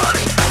 After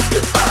party.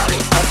 After party.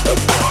 After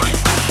party.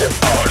 After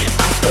party.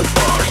 After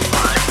party.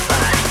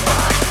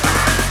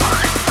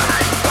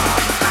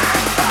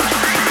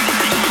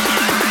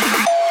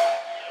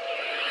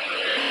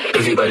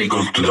 Everybody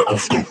goes to the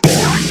after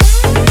party.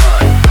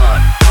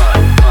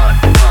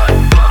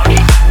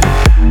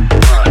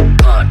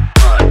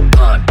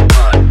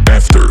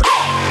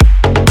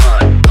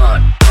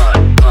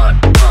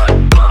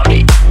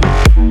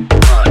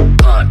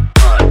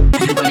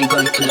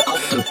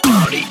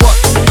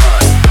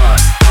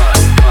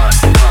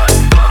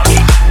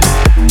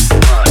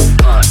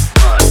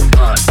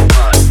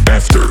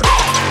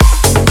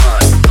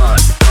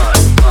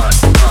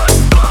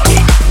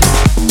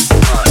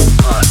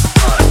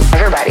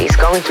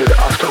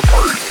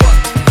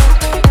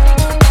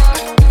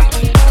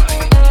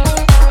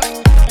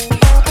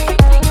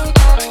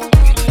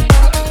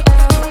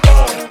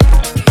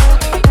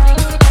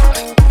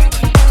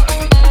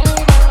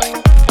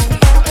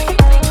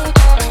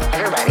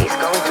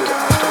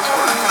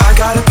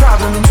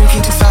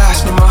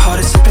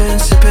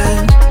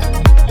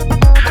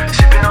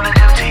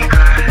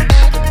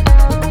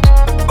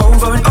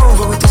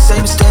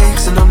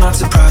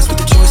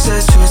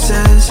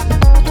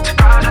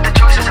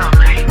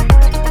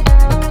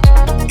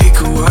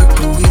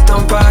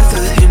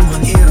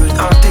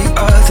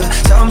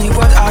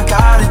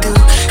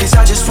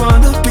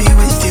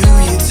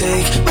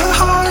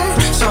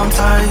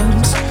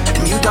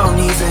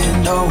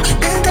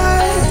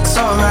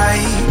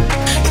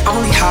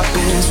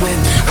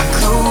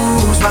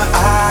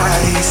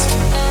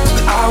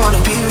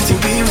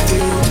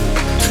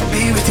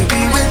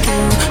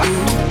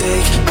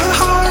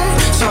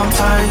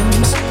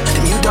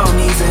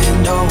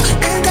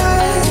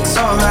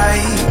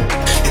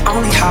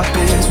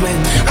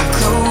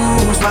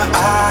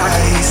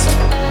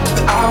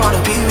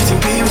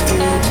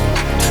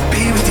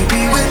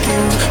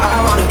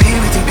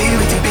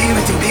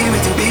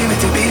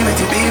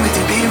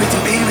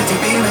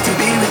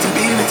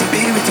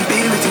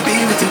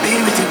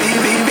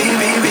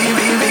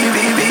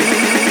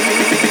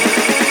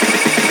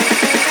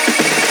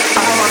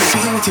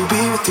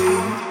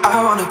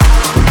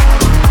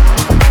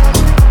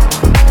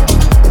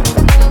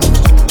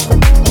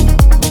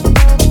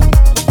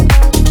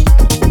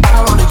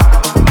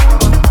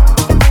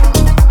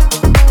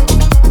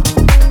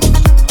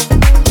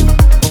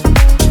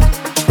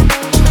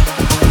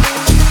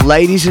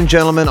 Ladies and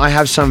gentlemen, I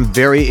have some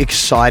very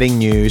exciting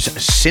news.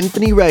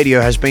 Symphony Radio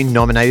has been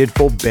nominated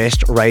for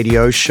Best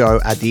Radio Show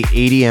at the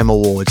EDM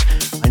Awards.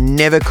 I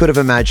never could have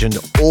imagined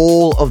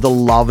all of the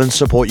love and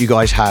support you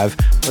guys have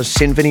for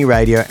Symphony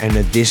Radio, and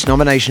this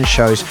nomination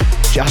shows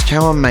just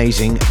how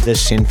amazing the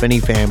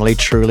Symphony family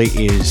truly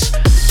is.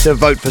 To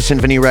vote for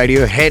Symphony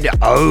Radio, head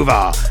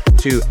over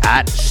to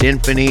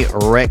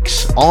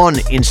 @SymphonyRex on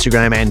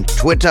Instagram and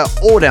Twitter,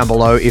 or down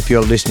below if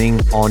you're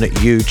listening on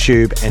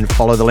YouTube, and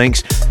follow the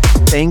links.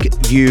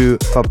 Thank you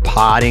for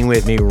partying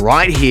with me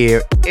right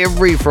here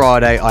every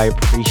Friday. I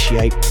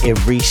appreciate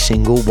every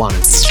single one.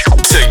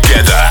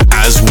 Together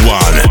as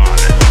one.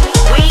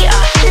 We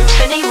are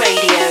Symphony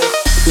Radio.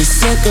 We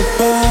said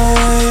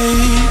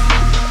goodbye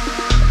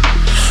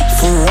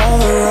for all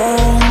the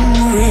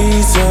wrong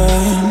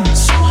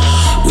reasons.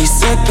 We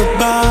said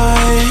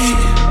goodbye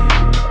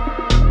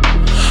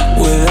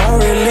without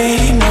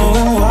really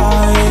knowing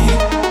why.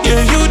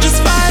 Yeah, you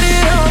just fight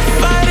it off,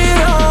 fight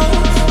it off.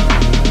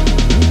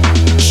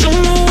 Show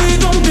me we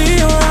gon'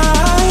 be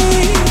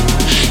alright.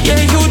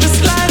 Yeah, you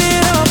just light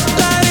it up,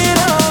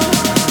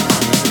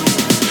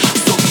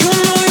 so you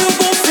know you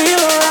gon'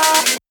 feel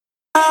alright.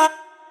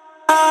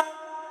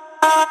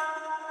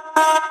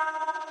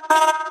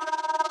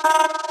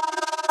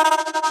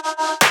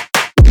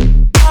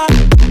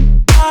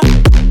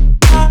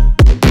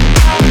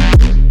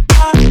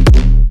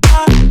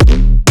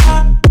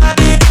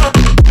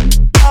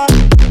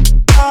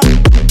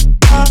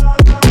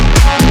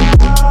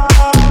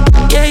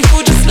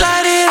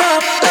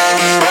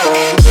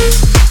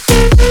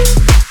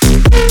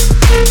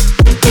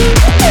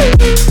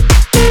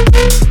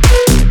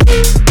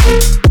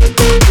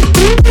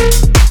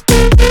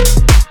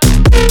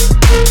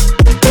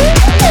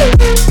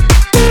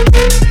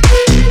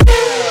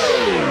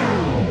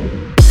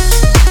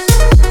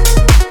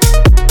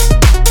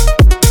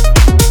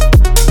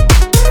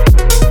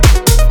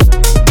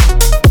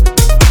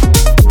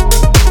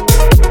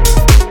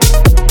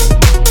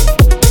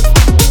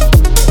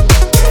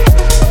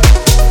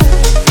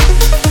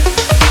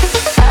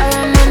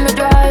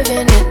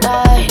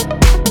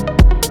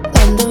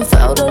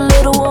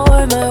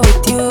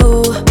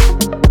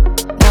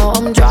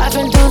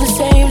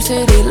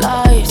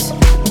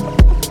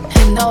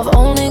 Now I've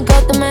only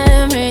got the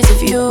memories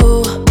of you.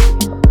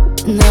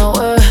 Now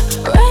we're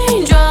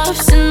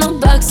raindrops in the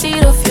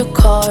backseat of your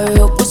car.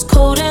 It was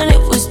cold and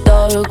it was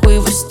dark. We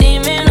were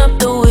steaming up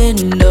the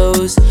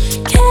windows.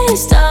 Can't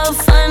stop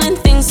finding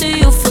things that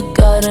you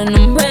forgot, and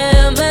I'm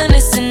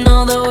reminiscing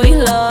all that we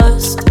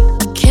lost.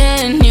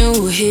 Can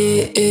you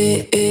hear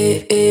it?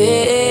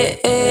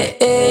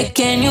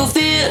 Can you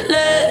feel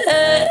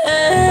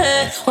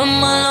it when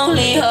my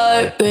lonely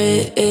heart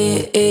breaks?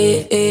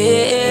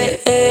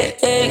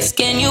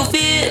 Can you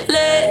feel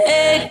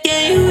it?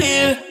 Can you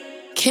hear?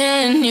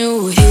 Can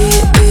you hear?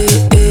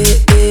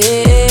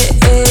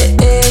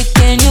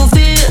 Can you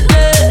feel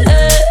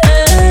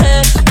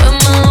it when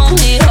my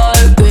lonely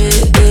heart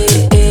breaks?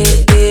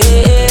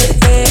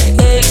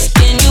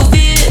 Can you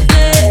feel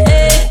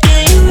it?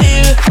 Can you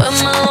hear when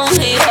my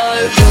lonely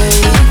heart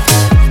breaks?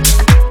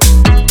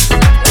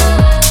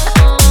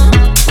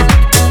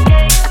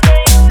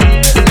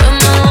 When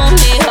my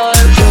lonely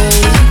heart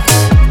breaks.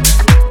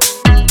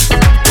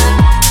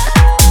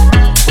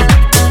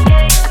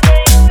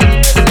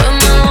 When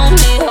my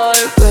lonely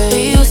heart breaks.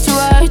 We used to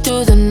ride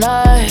through the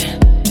night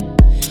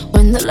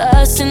when the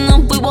last thing that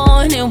we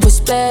wanted was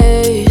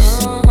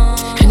space.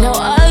 And now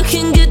I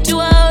can get you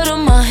out of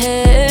my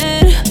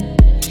head,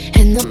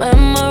 and the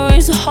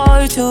memories are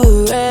hard to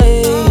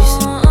erase.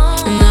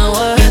 And now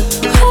we're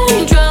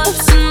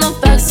raindrops in the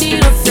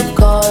backseat of your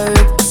car.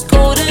 It was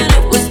cold and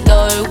it was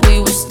dark. We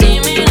were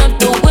steaming up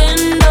the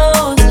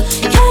windows.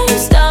 Can't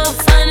stop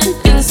finding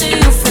things that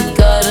you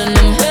forgot, and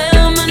I'm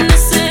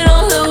reminiscing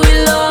all that we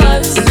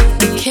lost.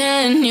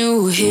 Can you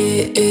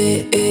hear?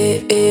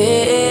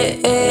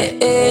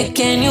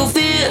 Can you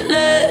feel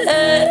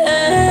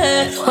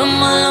it when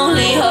my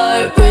lonely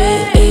heart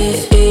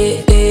breaks? Can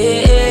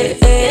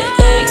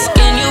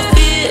you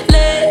feel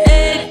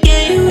it?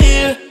 Can you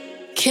hear?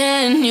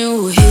 Can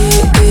you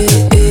hear?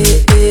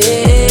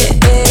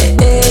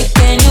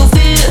 Can you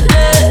feel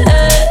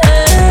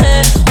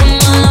it when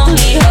my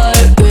lonely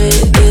heart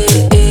breaks?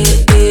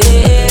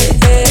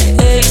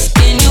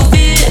 Can you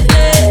feel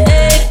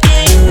it?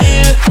 Can you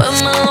hear when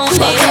my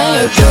lonely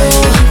heart breaks?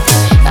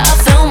 I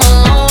feel my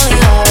lonely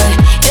heart,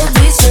 it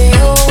beats for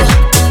you.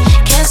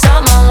 Can't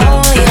stop my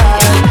lonely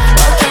heart.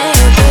 What can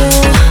you do?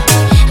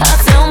 I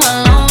feel my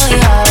lonely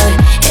heart,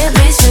 it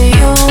beats for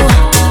you.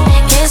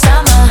 Can't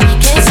stop my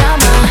lonely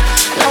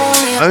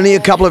heart. Only a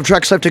couple of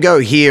tracks left to go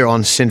here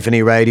on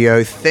Symphony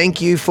Radio.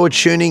 Thank you for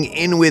tuning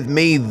in with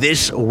me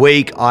this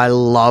week. I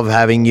love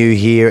having you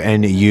here,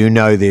 and you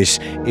know this.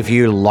 If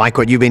you like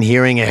what you've been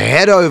hearing,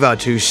 head over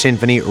to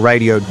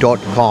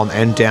symphonyradio.com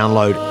and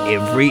download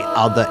every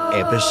other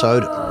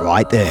episode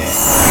right there.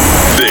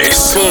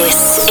 This is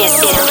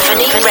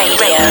Symphony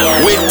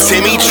Radio with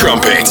Timmy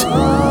Trumpet.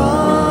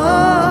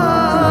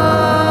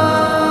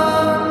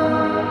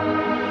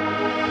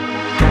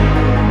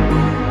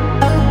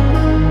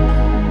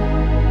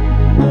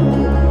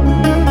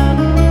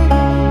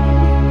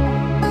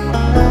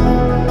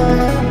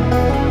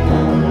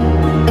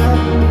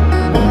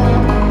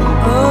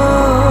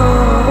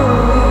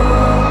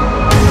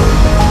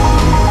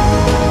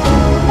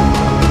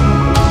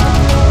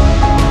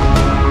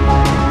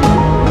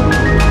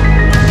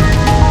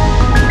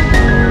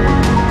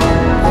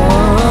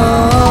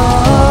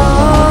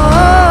 Oh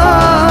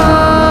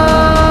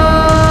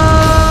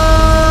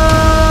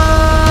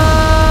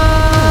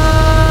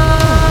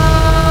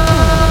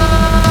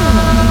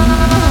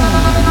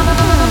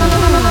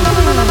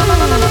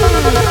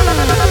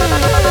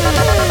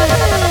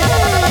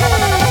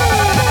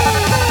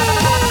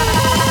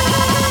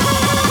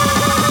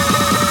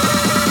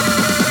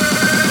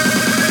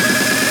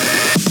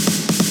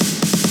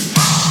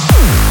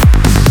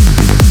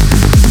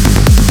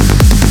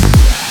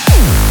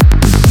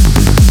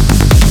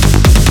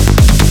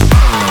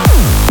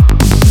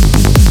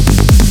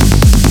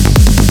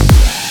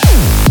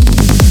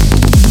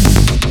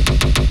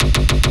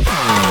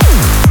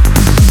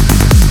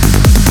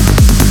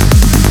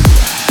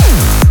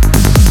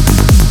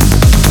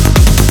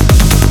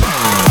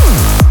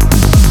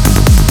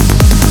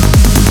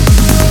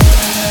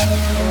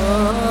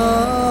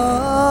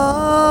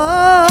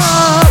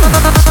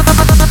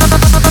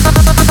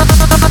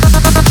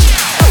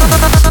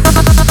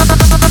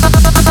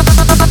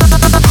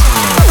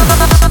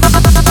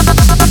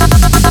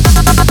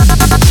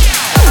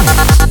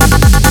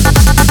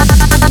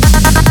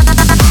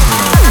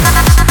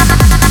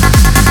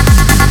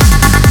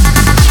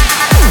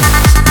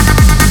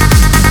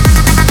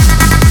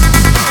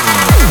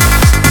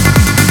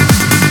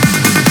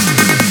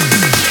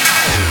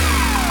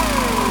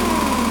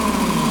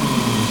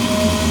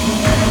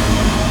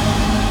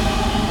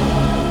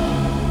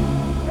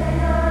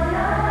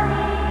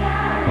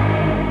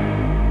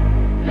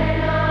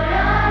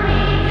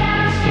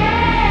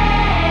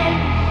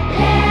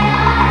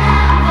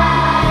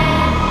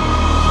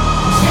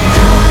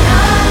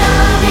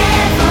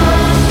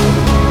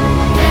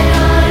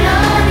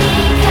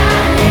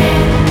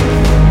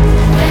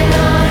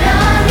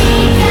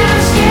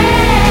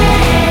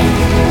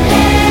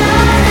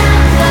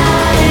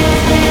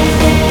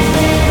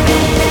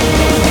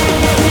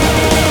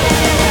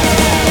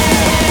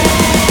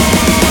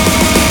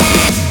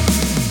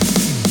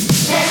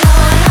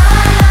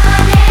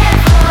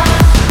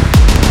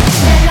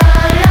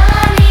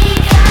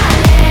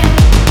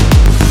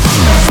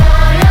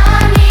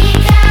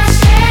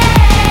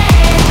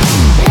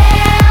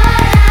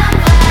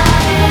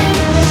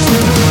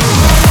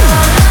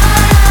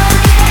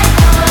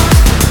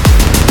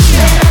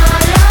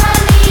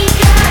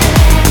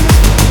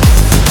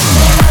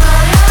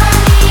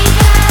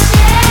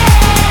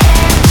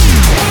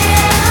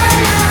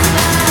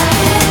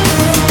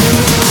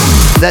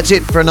That's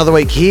it for another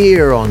week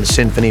here on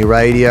Symphony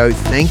Radio.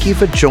 Thank you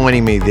for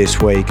joining me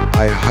this week.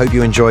 I hope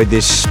you enjoyed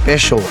this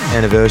special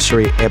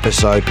anniversary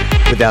episode.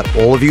 Without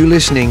all of you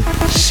listening,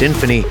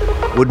 Symphony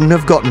wouldn't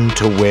have gotten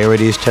to where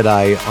it is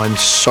today. I'm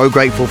so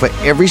grateful for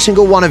every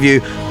single one of you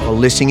for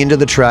listening into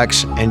the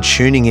tracks and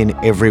tuning in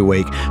every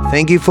week.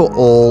 Thank you for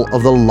all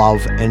of the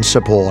love and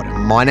support.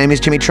 My name is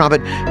Timmy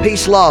Trumpet.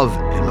 Peace, love,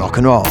 and rock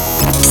and roll.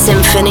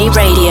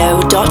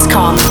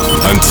 SymphonyRadio.com.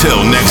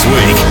 Until next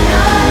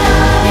week.